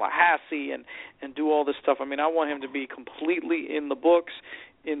back to Tallahassee and do all this stuff. I mean, I want him to be completely in the books,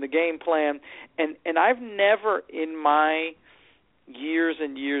 in the game plan. And I've never in my years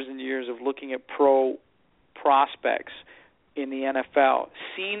and years and years of looking at pro prospects in the NFL,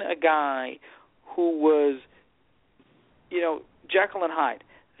 seen a guy who was, Jekyll and Hyde.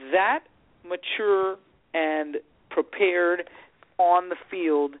 That mature and prepared on the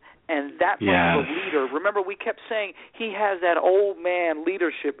field, and that much of a leader. Remember, we kept saying he has that old man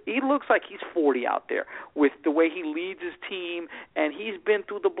leadership. He looks like he's 40 out there with the way he leads his team, and he's been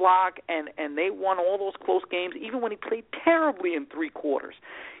through the block, and they won all those close games, even when he played terribly in three quarters.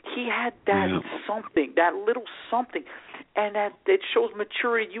 He had that something, that little something, and that it shows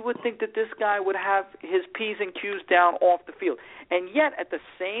maturity. You would think that this guy would have his P's and Q's down off the field, and yet at the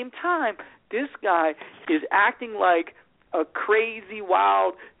same time, this guy is acting like a crazy,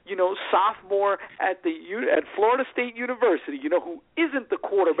 wild, sophomore at Florida State University, who isn't the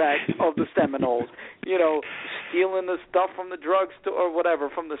quarterback of the Seminoles, stealing the stuff from the drugstore or whatever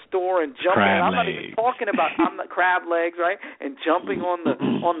from the store and jumping. I'm not even talking about crab legs, right? And jumping on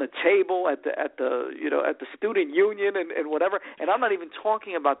the table at the student union and whatever. And I'm not even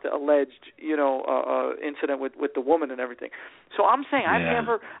talking about the alleged incident with the woman and everything. So I'm saying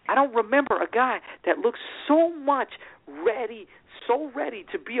I don't remember a guy that looks so ready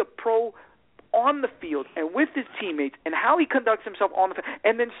to be a pro on the field and with his teammates, and how he conducts himself on the field,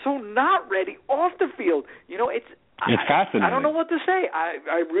 and then so not ready off the field. It's fascinating. I don't know what to say.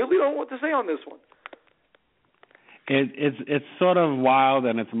 I really don't know what to say on this one. It's sort of wild,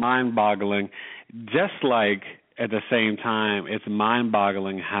 and it's mind-boggling. Just like at the same time, it's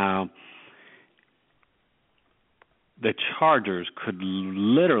mind-boggling how the Chargers could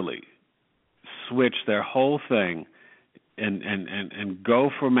literally switch their whole thing and go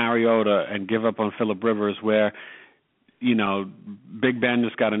for Mariota and give up on Phillip Rivers, where, Big Ben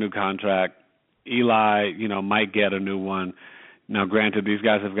just got a new contract. Eli, might get a new one. Now, granted, these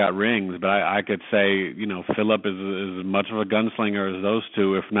guys have got rings, but I could say, Phillip is as much of a gunslinger as those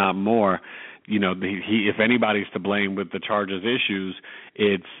two, if not more. He if anybody's to blame with the Chargers' issues,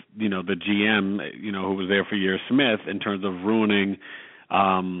 it's, the GM, who was there for years, Smith, in terms of ruining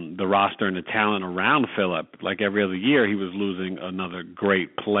the roster and the talent around Phillip. Like every other year, he was losing another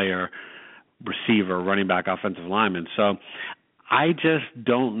great player, receiver, running back, offensive lineman. So I just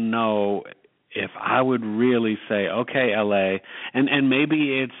don't know if I would really say, okay, L.A., and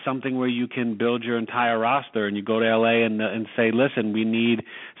maybe it's something where you can build your entire roster and you go to L.A. and say, listen, we need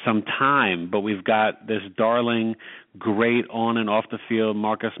some time, but we've got this darling, great on and off the field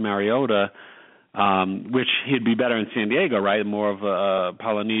Marcus Mariota, which he'd be better in San Diego, right? More of a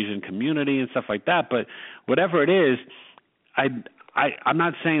Polynesian community and stuff like that. But whatever it is, I'm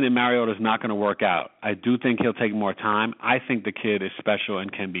not saying that Mariota's not going to work out. I do think he'll take more time. I think the kid is special and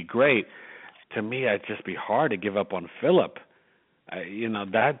can be great. To me, it'd just be hard to give up on Phillip.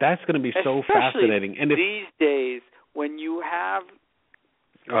 That's going to be so fascinating. And these days, when you have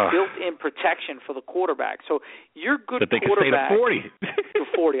built-in protection for the quarterback, so you're good that they quarterback. Can stay to 40. To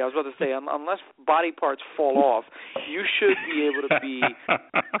 40, I was about to say, unless body parts fall off, you should be able to be,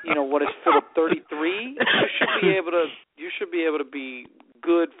 what is Phillip, 33? You should be able to be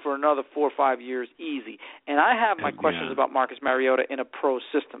good for another 4 or 5 years, easy. And I have my questions about Marcus Mariota in a pro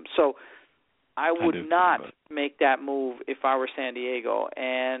system. So I would not make that move if I were San Diego,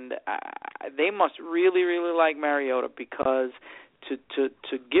 and they must really, really like Mariota, because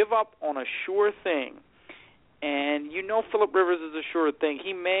to give up on a sure thing, and Phillip Rivers is a sure thing.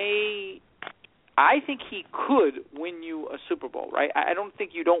 I think he could win you a Super Bowl, right? I don't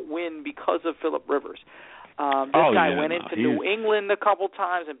think you don't win because of Phillip Rivers. This guy went into New England a couple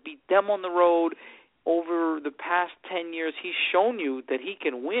times and beat them on the road. Over the past 10 years, he's shown you that he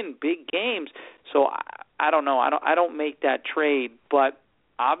can win big games. So I don't know. I don't make that trade. But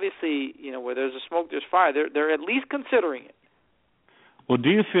obviously, where there's a smoke, there's fire. They're at least considering it. Well,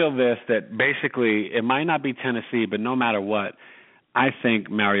 do you feel this, that basically it might not be Tennessee, but no matter what, I think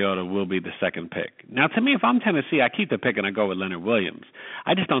Mariota will be the second pick. Now, to me, if I'm Tennessee, I keep the pick and I go with Leonard Williams.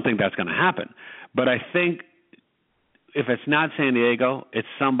 I just don't think that's going to happen. But I think if it's not San Diego, it's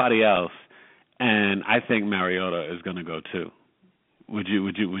somebody else. And I think Mariota is going to go too. Would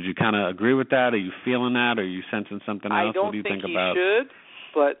you kind of agree with that? Are you feeling that? Are you sensing something else? What do you think about? I don't think he should,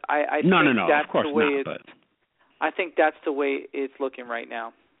 but I think that's of course the way not, I think that's the way it's looking right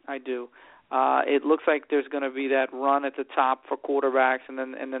now. I do. It looks like there's going to be that run at the top for quarterbacks, and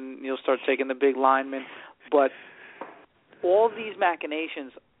then you'll start taking the big linemen. But all these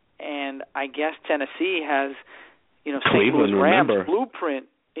machinations, and I guess Tennessee has, St. Louis Rams blueprint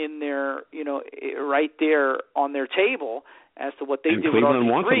in their, right there on their table as to what they did with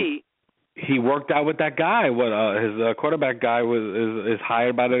RG3. He worked out with that guy. His quarterback guy is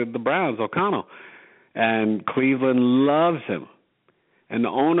hired by the Browns, O'Connell, and Cleveland loves him, and the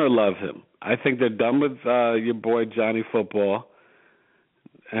owner loves him. I think they're done with your boy Johnny Football,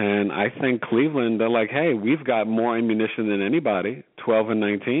 and I think Cleveland, they're like, hey, we've got more ammunition than anybody,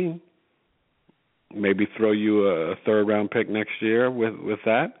 12-19. maybe throw you a third-round pick next year with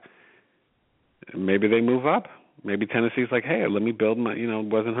that. Maybe they move up. Maybe Tennessee's like, hey, let me build my,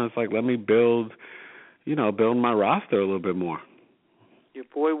 Wesenhunt's like, let me build my roster a little bit more. Your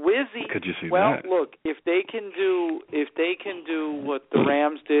boy Wizzy. Could you see that? Well, look, if they can do what the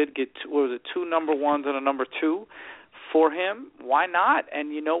Rams did, get two number ones and a number two for him, why not?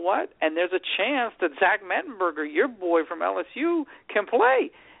 And you know what? And there's a chance that Zach Mettenberger, your boy from LSU, can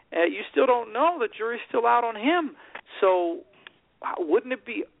play. You still don't know. The jury's still out on him. So wouldn't it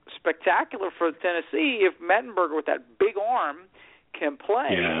be spectacular for Tennessee if Mettenberger, with that big arm, can play,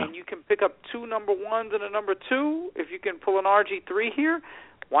 and you can pick up two number ones and a number two? If you can pull an RG3 here,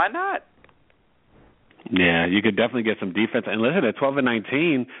 why not? Yeah, you could definitely get some defense. And listen, at 12 and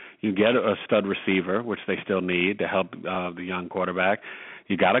 19, you get a stud receiver, which they still need to help the young quarterback.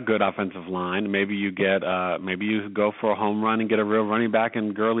 You got a good offensive line. Maybe you go for a home run and get a real running back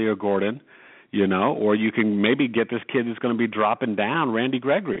in Gurley or Gordon, or you can maybe get this kid who's going to be dropping down, Randy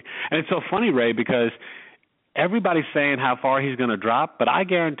Gregory. And it's so funny, Ray, because everybody's saying how far he's going to drop, but I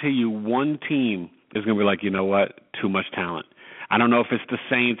guarantee you one team is going to be like, you know what, too much talent. I don't know if it's the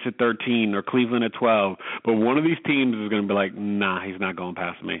Saints at 13 or Cleveland at 12, but one of these teams is going to be like, nah, he's not going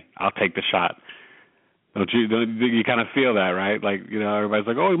past me. I'll take the shot. Don't you kind of feel that, right? Like, everybody's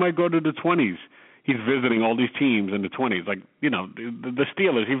like, oh, he might go to the 20s. He's visiting all these teams in the 20s. Like, the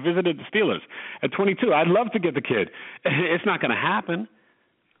Steelers. He visited the Steelers at 22. I'd love to get the kid. It's not going to happen.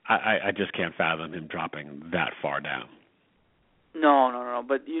 I just can't fathom him dropping that far down. No.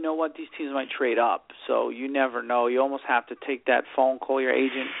 But you know what? These teams might trade up, so you never know. You almost have to take that phone call. Your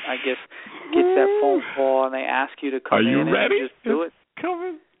agent, I guess, gets that phone call, and they ask you to come in. Are you ready? And just do it.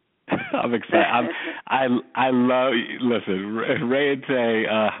 Coming. I'm excited. I love. Listen, Ray and Tay.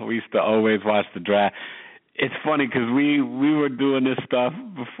 We used to always watch the draft. It's funny because we were doing this stuff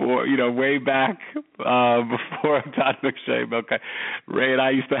before, way back before Todd McShay. Okay, Ray and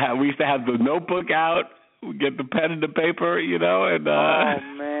I used to have the notebook out, we get the pen and the paper, and oh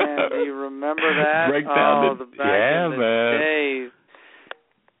man, do you remember that? Break down the back in the days.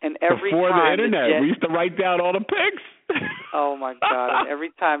 And every before time the internet, we used to write down all the picks. Oh my God! And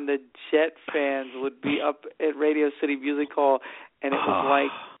every time the Jet fans would be up at Radio City Music Hall, and it was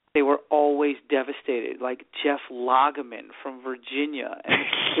like they were always devastated, like Jeff Lageman from Virginia. And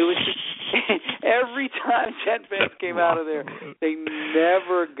it was just every time Jet fans came out of there, they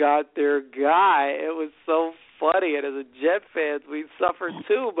never got their guy. It was so funny, and as a Jet fans, we suffered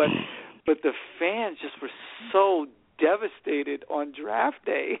too. But the fans just were so devastated on draft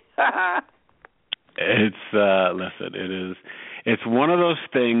day. It's one of those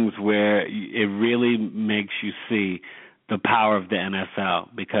things where it really makes you see the power of the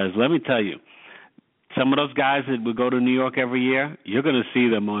NFL, because let me tell you, some of those guys that would go to New York every year, you're going to see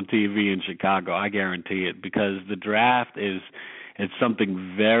them on TV in Chicago. I guarantee it, because the draft it's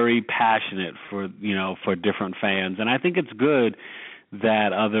something very passionate for different fans, and I think it's good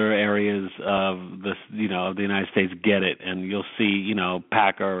that other areas of the United States get it, and you'll see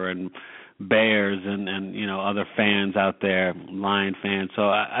Packer and Bears and other fans out there, Lion fans. So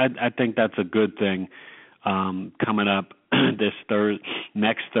I think that's a good thing coming up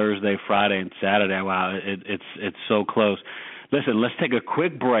next Thursday, Friday, and Saturday. Wow, it's so close. Listen, let's take a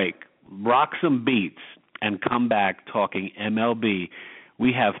quick break, rock some beats, and come back talking MLB.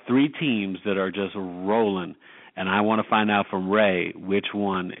 We have 3 teams that are just rolling, and I want to find out from Ray which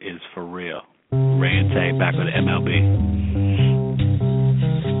one is for real. Ray and Tay back with MLB.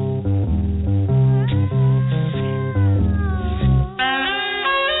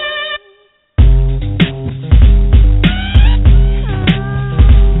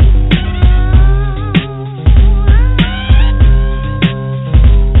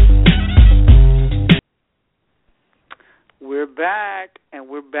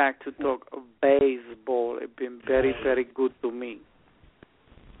 We're back to talk baseball. It's been very, very good to me.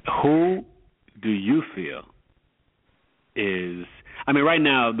 Who do you feel is, right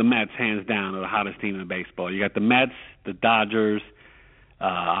now, the Mets, hands down, are the hottest team in baseball. You got the Mets, the Dodgers,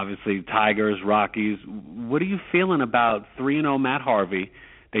 obviously Tigers, Rockies. What are you feeling about 3-0 Matt Harvey?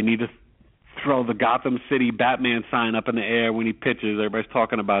 They need to throw the Gotham City Batman sign up in the air when he pitches. Everybody's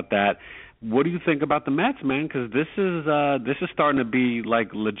talking about that. What do you think about the Mets, man? Because this is starting to be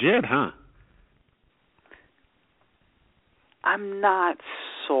like legit, huh? I'm not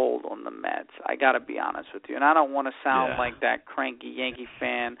sold on the Mets. I got to be honest with you, and I don't want to sound like that cranky Yankee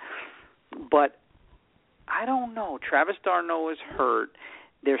fan, but I don't know. Travis d'Arnaud is hurt.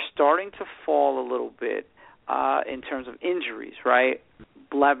 They're starting to fall a little bit in terms of injuries, right?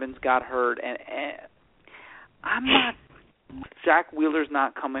 Blevins got hurt, and I'm not. Zach Wheeler's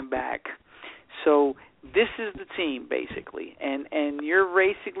not coming back. So this is the team, basically. And you're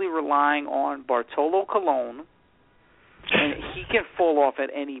basically relying on Bartolo Colon, and he can fall off at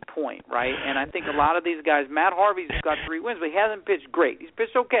any point, right? And I think a lot of these guys, Matt Harvey's got 3 wins, but he hasn't pitched great. He's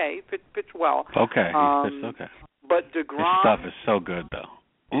pitched okay. He pitched well. Okay, he's pitched okay. But DeGrom... His stuff is so good, though.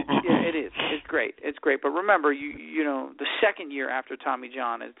 Yeah, it is. It's great. It's great. But remember, you know, the second year after Tommy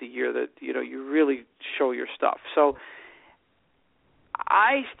John is the year that, you know, you really show your stuff. So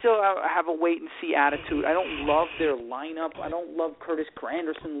I still have a wait-and-see attitude. I don't love their lineup. I don't love Curtis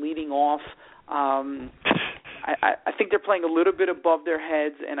Granderson leading off. I think they're playing a little bit above their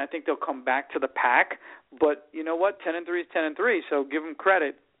heads, and I think they'll come back to the pack. But you know what? 10-3 is 10-3, so give them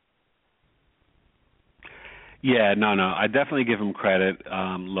credit. Yeah, no, I definitely give them credit.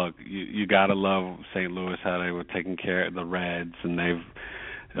 Look, you got to love St. Louis, how they were taking care of the Reds, and they've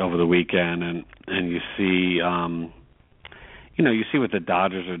over the weekend, and you see, you see what the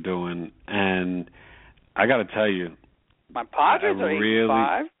Dodgers are doing, and I got to tell you, my Padres are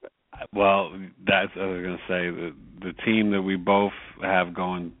 85. Well, that's what I was going to say. The team that we both have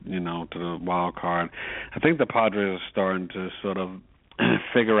going, you know, to the wild card, I think the Padres are starting to sort of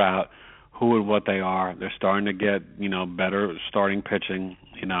figure out who and what they are. They're starting to get, you know, better starting pitching,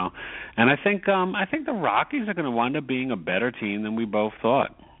 you know. And I think the Rockies are going to wind up being a better team than we both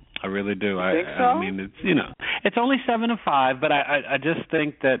thought. I really do. You think so? I mean, it's, you know, it's only 7-5, but I just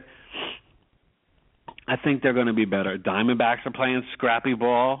think that I think they're going to be better. Diamondbacks are playing scrappy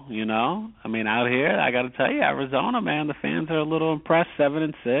ball, you know. I mean, out here, I got to tell you, Arizona, man, the fans are a little impressed,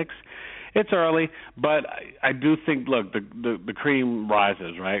 7-6. It's early, but I do think, look, the cream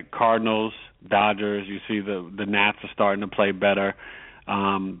rises, right? Cardinals, Dodgers, you see the Nats are starting to play better.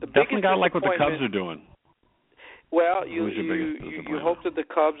 Definitely got to like what the Cubs are doing. Well, you hope that the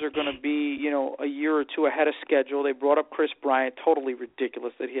Cubs are going to be, you know, a year or two ahead of schedule. They brought up Chris Bryant, totally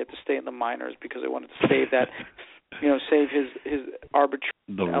ridiculous that he had to stay in the minors because they wanted to save that, you know, save his arbitrary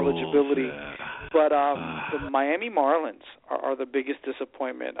eligibility. Yeah. But the Miami Marlins are the biggest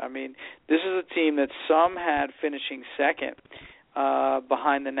disappointment. I mean, this is a team that some had finishing second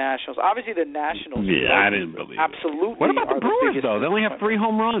behind the Nationals. Obviously, the Nationals. Yeah, I didn't believe absolutely. It. What about the Brewers, though? They only have 3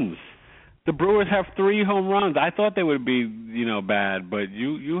 home runs. The Brewers have 3 home runs. I thought they would be, you know, bad, but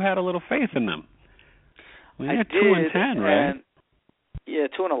you had a little faith in them. Well, I had did, 2-10, right? Yeah,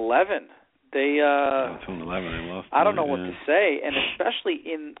 2-11. They 2-11. They lost. I don't know what to say, and especially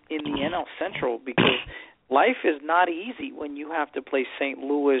in the NL Central, because life is not easy when you have to play St.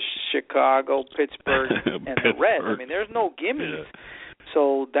 Louis, Chicago, Pittsburgh, and the Reds. I mean, there's no gimmies. Yeah.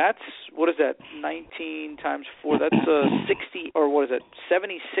 So that's, what is that, 19 times 4, that's 60, or what is it,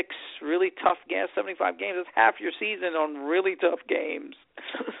 76 really tough games, 75 games. That's half your season on really tough games.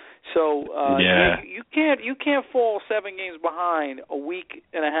 So you can't fall 7 games behind a week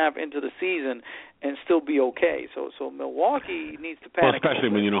and a half into the season and still be okay. So Milwaukee needs to panic. Well,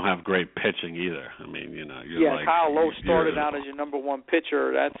 especially when you don't have great pitching either. I mean, you know, you're like, Kyle Lowe started out as your number 1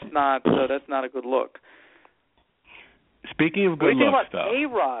 pitcher. That's not a good look. Speaking of good looks, though. What do you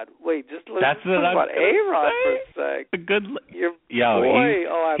think about A-Rod? Wait, just let's talk about A-Rod for a sec. The good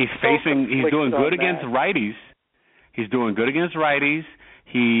he's doing good against righties. He's doing good against righties.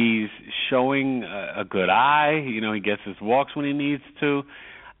 He's showing a good eye. You know, he gets his walks when he needs to.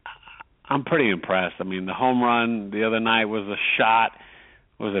 I'm pretty impressed. I mean, the home run the other night was a shot.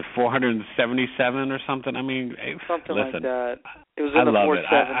 Was it 477 or something? I mean, something listen, like that. It was in the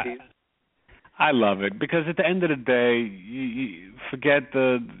 470s. I love it because at the end of the day, you forget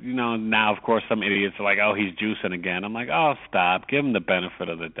now, of course, some idiots are like, oh, he's juicing again. I'm like, oh, stop. Give him the benefit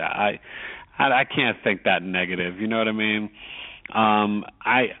of the doubt. I can't think that negative. You know what I mean?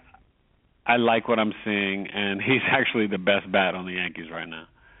 I like what I'm seeing, and he's actually the best bat on the Yankees right now.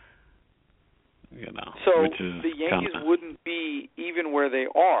 You know, so which is the Yankees wouldn't be even where they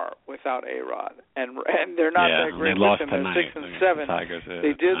are without A-Rod, and they're not that great with him. They're 6-7. Tigers,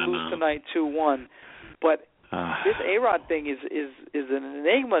 they did lose tonight 2-1, but this A-Rod thing is an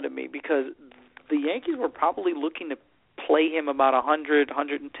enigma to me because the Yankees were probably looking to play him about 100,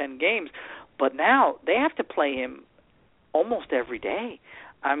 110 games, but now they have to play him almost every day.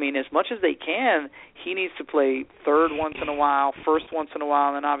 I mean, as much as they can, he needs to play third once in a while, first once in a while,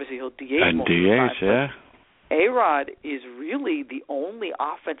 and then obviously he'll DH most of the time. Yeah. A-Rod is really the only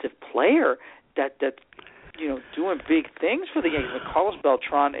offensive player that's doing big things for the Yankees. Carlos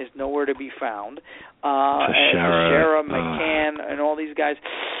Beltran is nowhere to be found. Teixeira, McCann, and all these guys.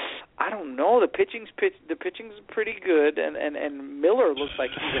 I don't know. The pitching's pretty good, and Miller looks like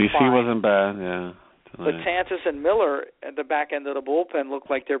he's CC wasn't bad, yeah. But Tantis and Miller at the back end of the bullpen look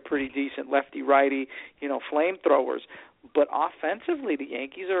like they're pretty decent lefty-righty, flamethrowers. But offensively, the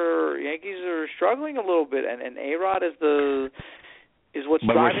Yankees are struggling a little bit, and A-Rod is what's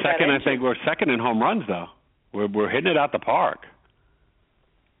but driving we're second. that engine. I think we're second in home runs, though. We're hitting it out the park.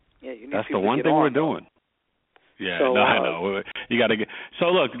 Yeah, you need That's the people to one get thing on. we're doing. Yeah, so, I know. You got to get. So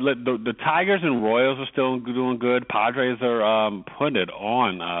look, the Tigers and Royals are still doing good. Padres are putting it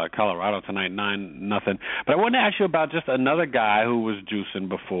on Colorado tonight, 9-0. But I wanted to ask you about just another guy who was juicing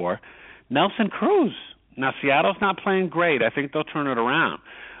before, Nelson Cruz. Now Seattle's not playing great. I think they'll turn it around.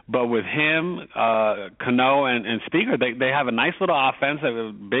 But with him, Cano, and Speaker, they have a nice little offense. They have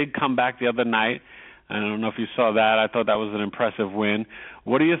a big comeback the other night. I don't know if you saw that. I thought that was an impressive win.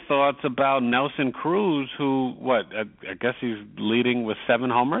 What are your thoughts about Nelson Cruz, who, I guess he's leading with 7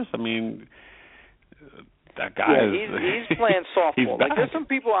 homers? I mean, that guy he's playing softball. Like, there's some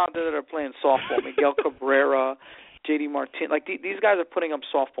people out there that are playing softball. Miguel Cabrera, J.D. Martin. Like, these guys are putting up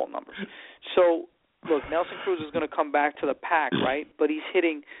softball numbers. So, look, Nelson Cruz is going to come back to the pack, right? But he's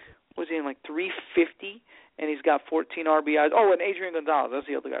hitting, was he in, like, 350? And he's got 14 RBIs. Oh, and Adrian Gonzalez. That's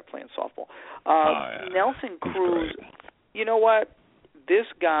the other guy playing softball. Nelson Cruz, you know what? This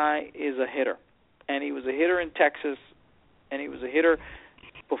guy is a hitter. And he was a hitter in Texas. And he was a hitter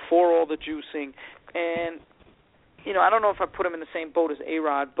before all the juicing. And, I don't know if I put him in the same boat as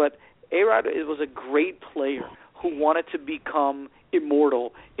A-Rod, but A-Rod was a great player who wanted to become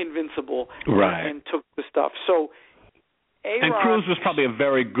immortal, invincible, and took the stuff. So, A-Rod... And Cruz was probably a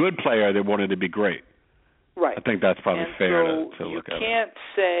very good player that wanted to be great. Right. I think that's probably fair to look at. You can't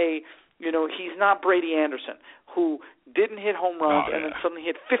say, he's not Brady Anderson, who didn't hit home runs and then suddenly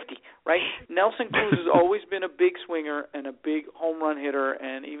hit 50, right? Nelson Cruz has always been a big swinger and a big home run hitter,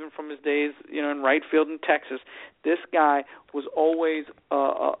 and even from his days, in right field in Texas, this guy was always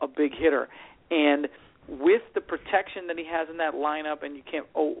a big hitter. And with the protection that he has in that lineup, and you can't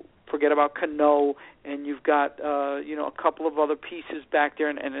forget about Cano, and you've got a couple of other pieces back there,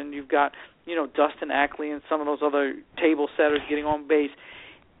 and then you've got Dustin Ackley and some of those other table setters getting on base.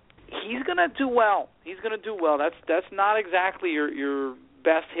 He's going to do well. That's not exactly your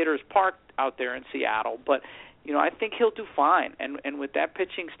best hitter's park out there in Seattle, but I think he'll do fine. And with that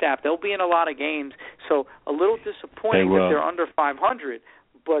pitching staff, they'll be in a lot of games. So a little disappointing that they're under 500,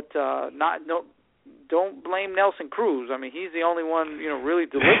 but don't blame Nelson Cruz. I mean, he's the only one, really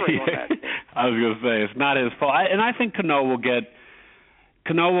delivering on that thing. I was going to say, it's not his fault. And I think Cano will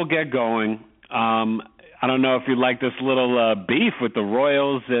get going. I don't know if you like this little beef with the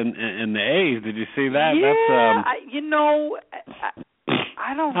Royals and the A's. Did you see that? Yeah,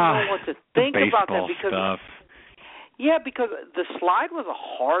 I don't know what to think about that because stuff. Yeah, because the slide was a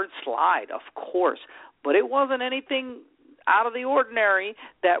hard slide, of course, but it wasn't anything out of the ordinary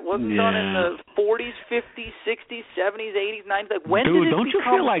that wasn't done in the 40s, 50s, 60s, 70s, 80s, 90s. Like, when did it don't you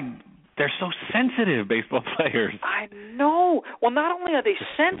feel like they're so sensitive, baseball players? I know. Well, not only are they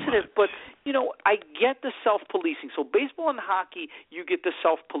sensitive, but, I get the self-policing. So baseball and hockey, you get the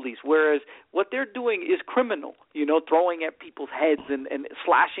self-police, whereas what they're doing is criminal, throwing at people's heads and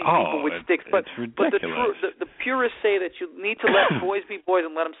slashing people with sticks. But the purists say that you need to let boys be boys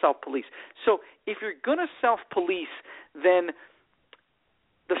and let them self-police. So if you're going to self-police, then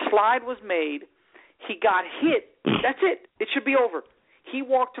the slide was made. He got hit. That's it. It should be over. He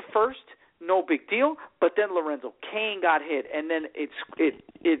walked to first, no big deal. But then Lorenzo Cain got hit, and then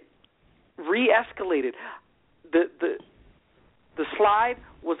it re-escalated. The slide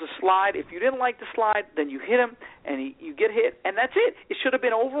was a slide. If you didn't like the slide, then you hit him, and you get hit, and that's it. It should have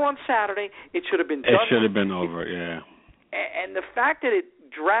been over on Saturday. It should have been done. It should have been over, yeah. And the fact that it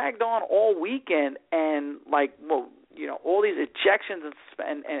dragged on all weekend, and all these ejections,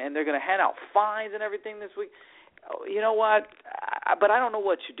 and they're going to hand out fines and everything this week. You know what? But I don't know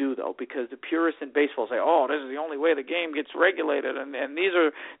what you do, though, because the purists in baseball say, "Oh, this is the only way the game gets regulated," and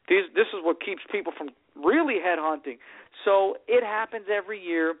this is what keeps people from really headhunting. So it happens every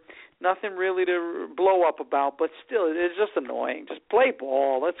year. Nothing really to blow up about, but still, it's just annoying. Just play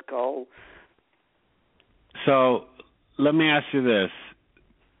ball. Let's go. So let me ask you this: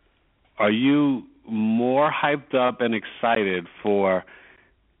 are you more hyped up and excited for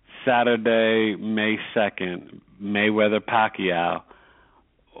Saturday, May 2nd, Mayweather-Pacquiao,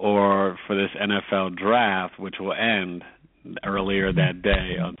 or for this NFL draft, which will end earlier that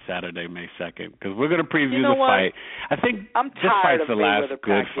day on Saturday, May 2nd? Because we're going to preview the fight. I think I'm this tired fight's of the last good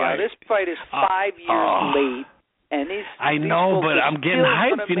Mayweather-Pacquiao. fight. This fight is 5 years late, and I know, but I'm getting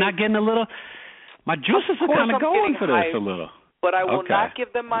hyped. You're not getting a little. My juices are kind of going for this a little. But I will not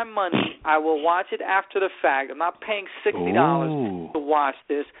give them my money. I will watch it after the fact. I'm not paying $60 to watch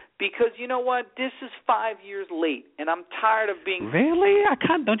this because you know what? This is 5 years late, and I'm tired of being. Really? I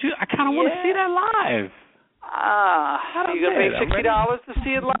kind of want to see that live. Are you going to pay $60 to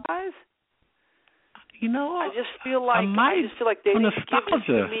see it live? You know, I just feel like they didn't give this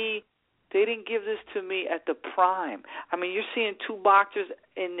to me. They didn't give this to me at the prime. I mean, you're seeing two boxers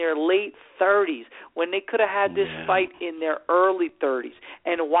in their late 30s when they could have had this fight in their early 30s.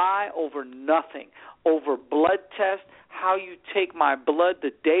 And why? Over nothing. Over blood test, how you take my blood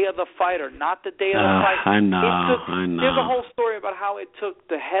the day of the fight or not the day of the fight. I know. There's a whole story about how it took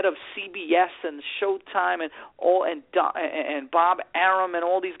the head of CBS and Showtime and Bob Arum and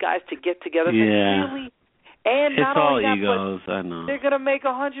all these guys to get together. Yeah. Really? And it's not all only that, egos, but I know. they're going to make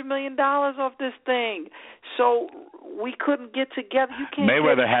 $100 million off this thing. So we couldn't get together. You can't.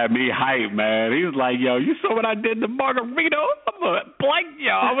 Mayweather had me hyped, man. He was like, yo, you saw what I did to Margarito? I'm going to blank you.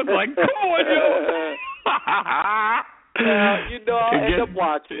 I was like, come on, yo. I'll end up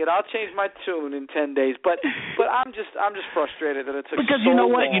watching it. I'll change my tune in 10 days. But I'm just frustrated that it took because so you know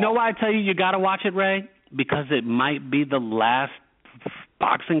what? long. You know why I tell you got to watch it, Ray? Because it might be the last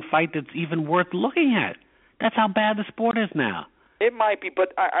boxing fight that's even worth looking at. That's how bad the sport is now. It might be,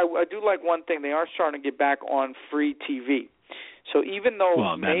 but I do like one thing. They are starting to get back on free TV. So even though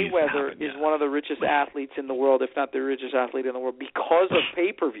Mayweather is one of the richest athletes in the world, if not the richest athlete in the world, because of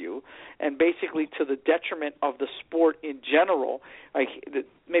pay-per-view, and basically to the detriment of the sport in general, like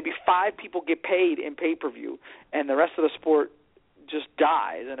maybe 5 people get paid in pay-per-view, and the rest of the sport just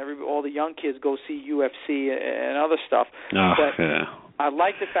dies, and all the young kids go see UFC and other stuff. I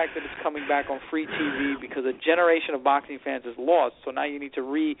like the fact that it's coming back on free TV because a generation of boxing fans is lost. So now you need to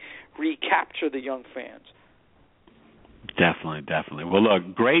recapture the young fans. Definitely. Well,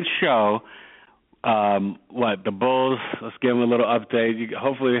 look, great show. The Bulls? Let's give them a little update.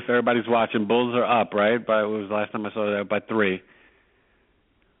 Hopefully, if everybody's watching, Bulls are up, right? What was the last time I saw that? By 3.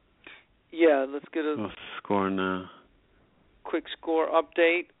 Yeah, let's get a score now. Quick score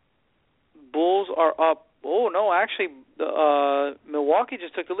update. Bulls are up. Oh, no, actually, Milwaukee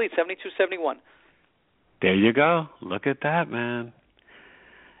just took the lead, 72-71. There you go. Look at that, man.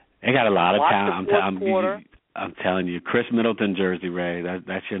 They got a lot of talent. I'm telling you, Chris Middleton jersey, Ray.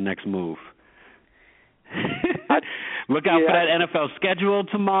 That's your next move. Look out for that NFL schedule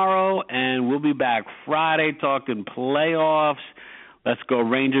tomorrow, and we'll be back Friday talking playoffs. Let's go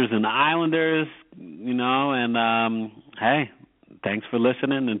Rangers and Islanders, and hey, thanks for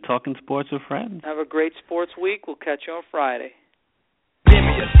listening and talking sports with friends. Have a great sports week. We'll catch you on Friday. Give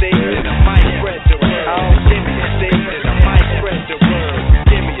me a stage and I might spread the word. Give me a stage and I might spread the word.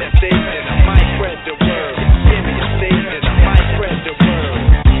 Give me a stage and I might spread the word. Give me a stage and I might spread the word.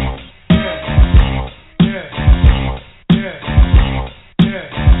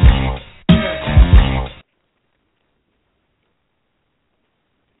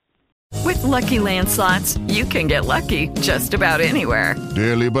 With Lucky Land Slots, you can get lucky just about anywhere.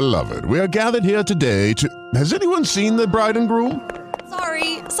 Dearly beloved, we are gathered here today to... Has anyone seen the bride and groom?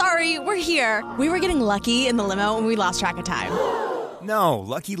 Sorry, we're here. We were getting lucky in the limo and we lost track of time. No,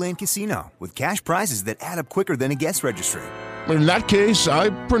 Lucky Land Casino, with cash prizes that add up quicker than a guest registry. In that case, I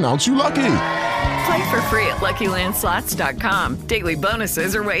pronounce you lucky. Play for free at LuckyLandSlots.com. Daily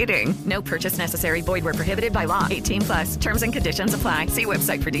bonuses are waiting. No purchase necessary. Void where prohibited by law. 18+. Terms and conditions apply. See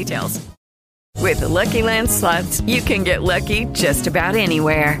website for details. With Lucky Land Slots, you can get lucky just about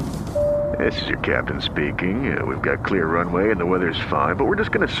anywhere. This is your captain speaking. We've got clear runway and the weather's fine, but we're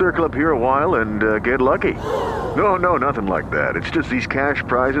just going to circle up here a while and get lucky. No, nothing like that. It's just these cash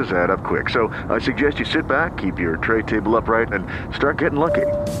prizes add up quick. So I suggest you sit back, keep your tray table upright, and start getting lucky.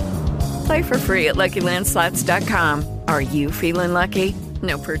 Play for free at LuckyLandSlots.com. Are you feeling lucky?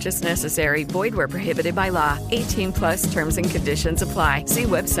 No purchase necessary. Void where prohibited by law. 18+ terms and conditions apply. See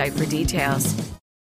website for details.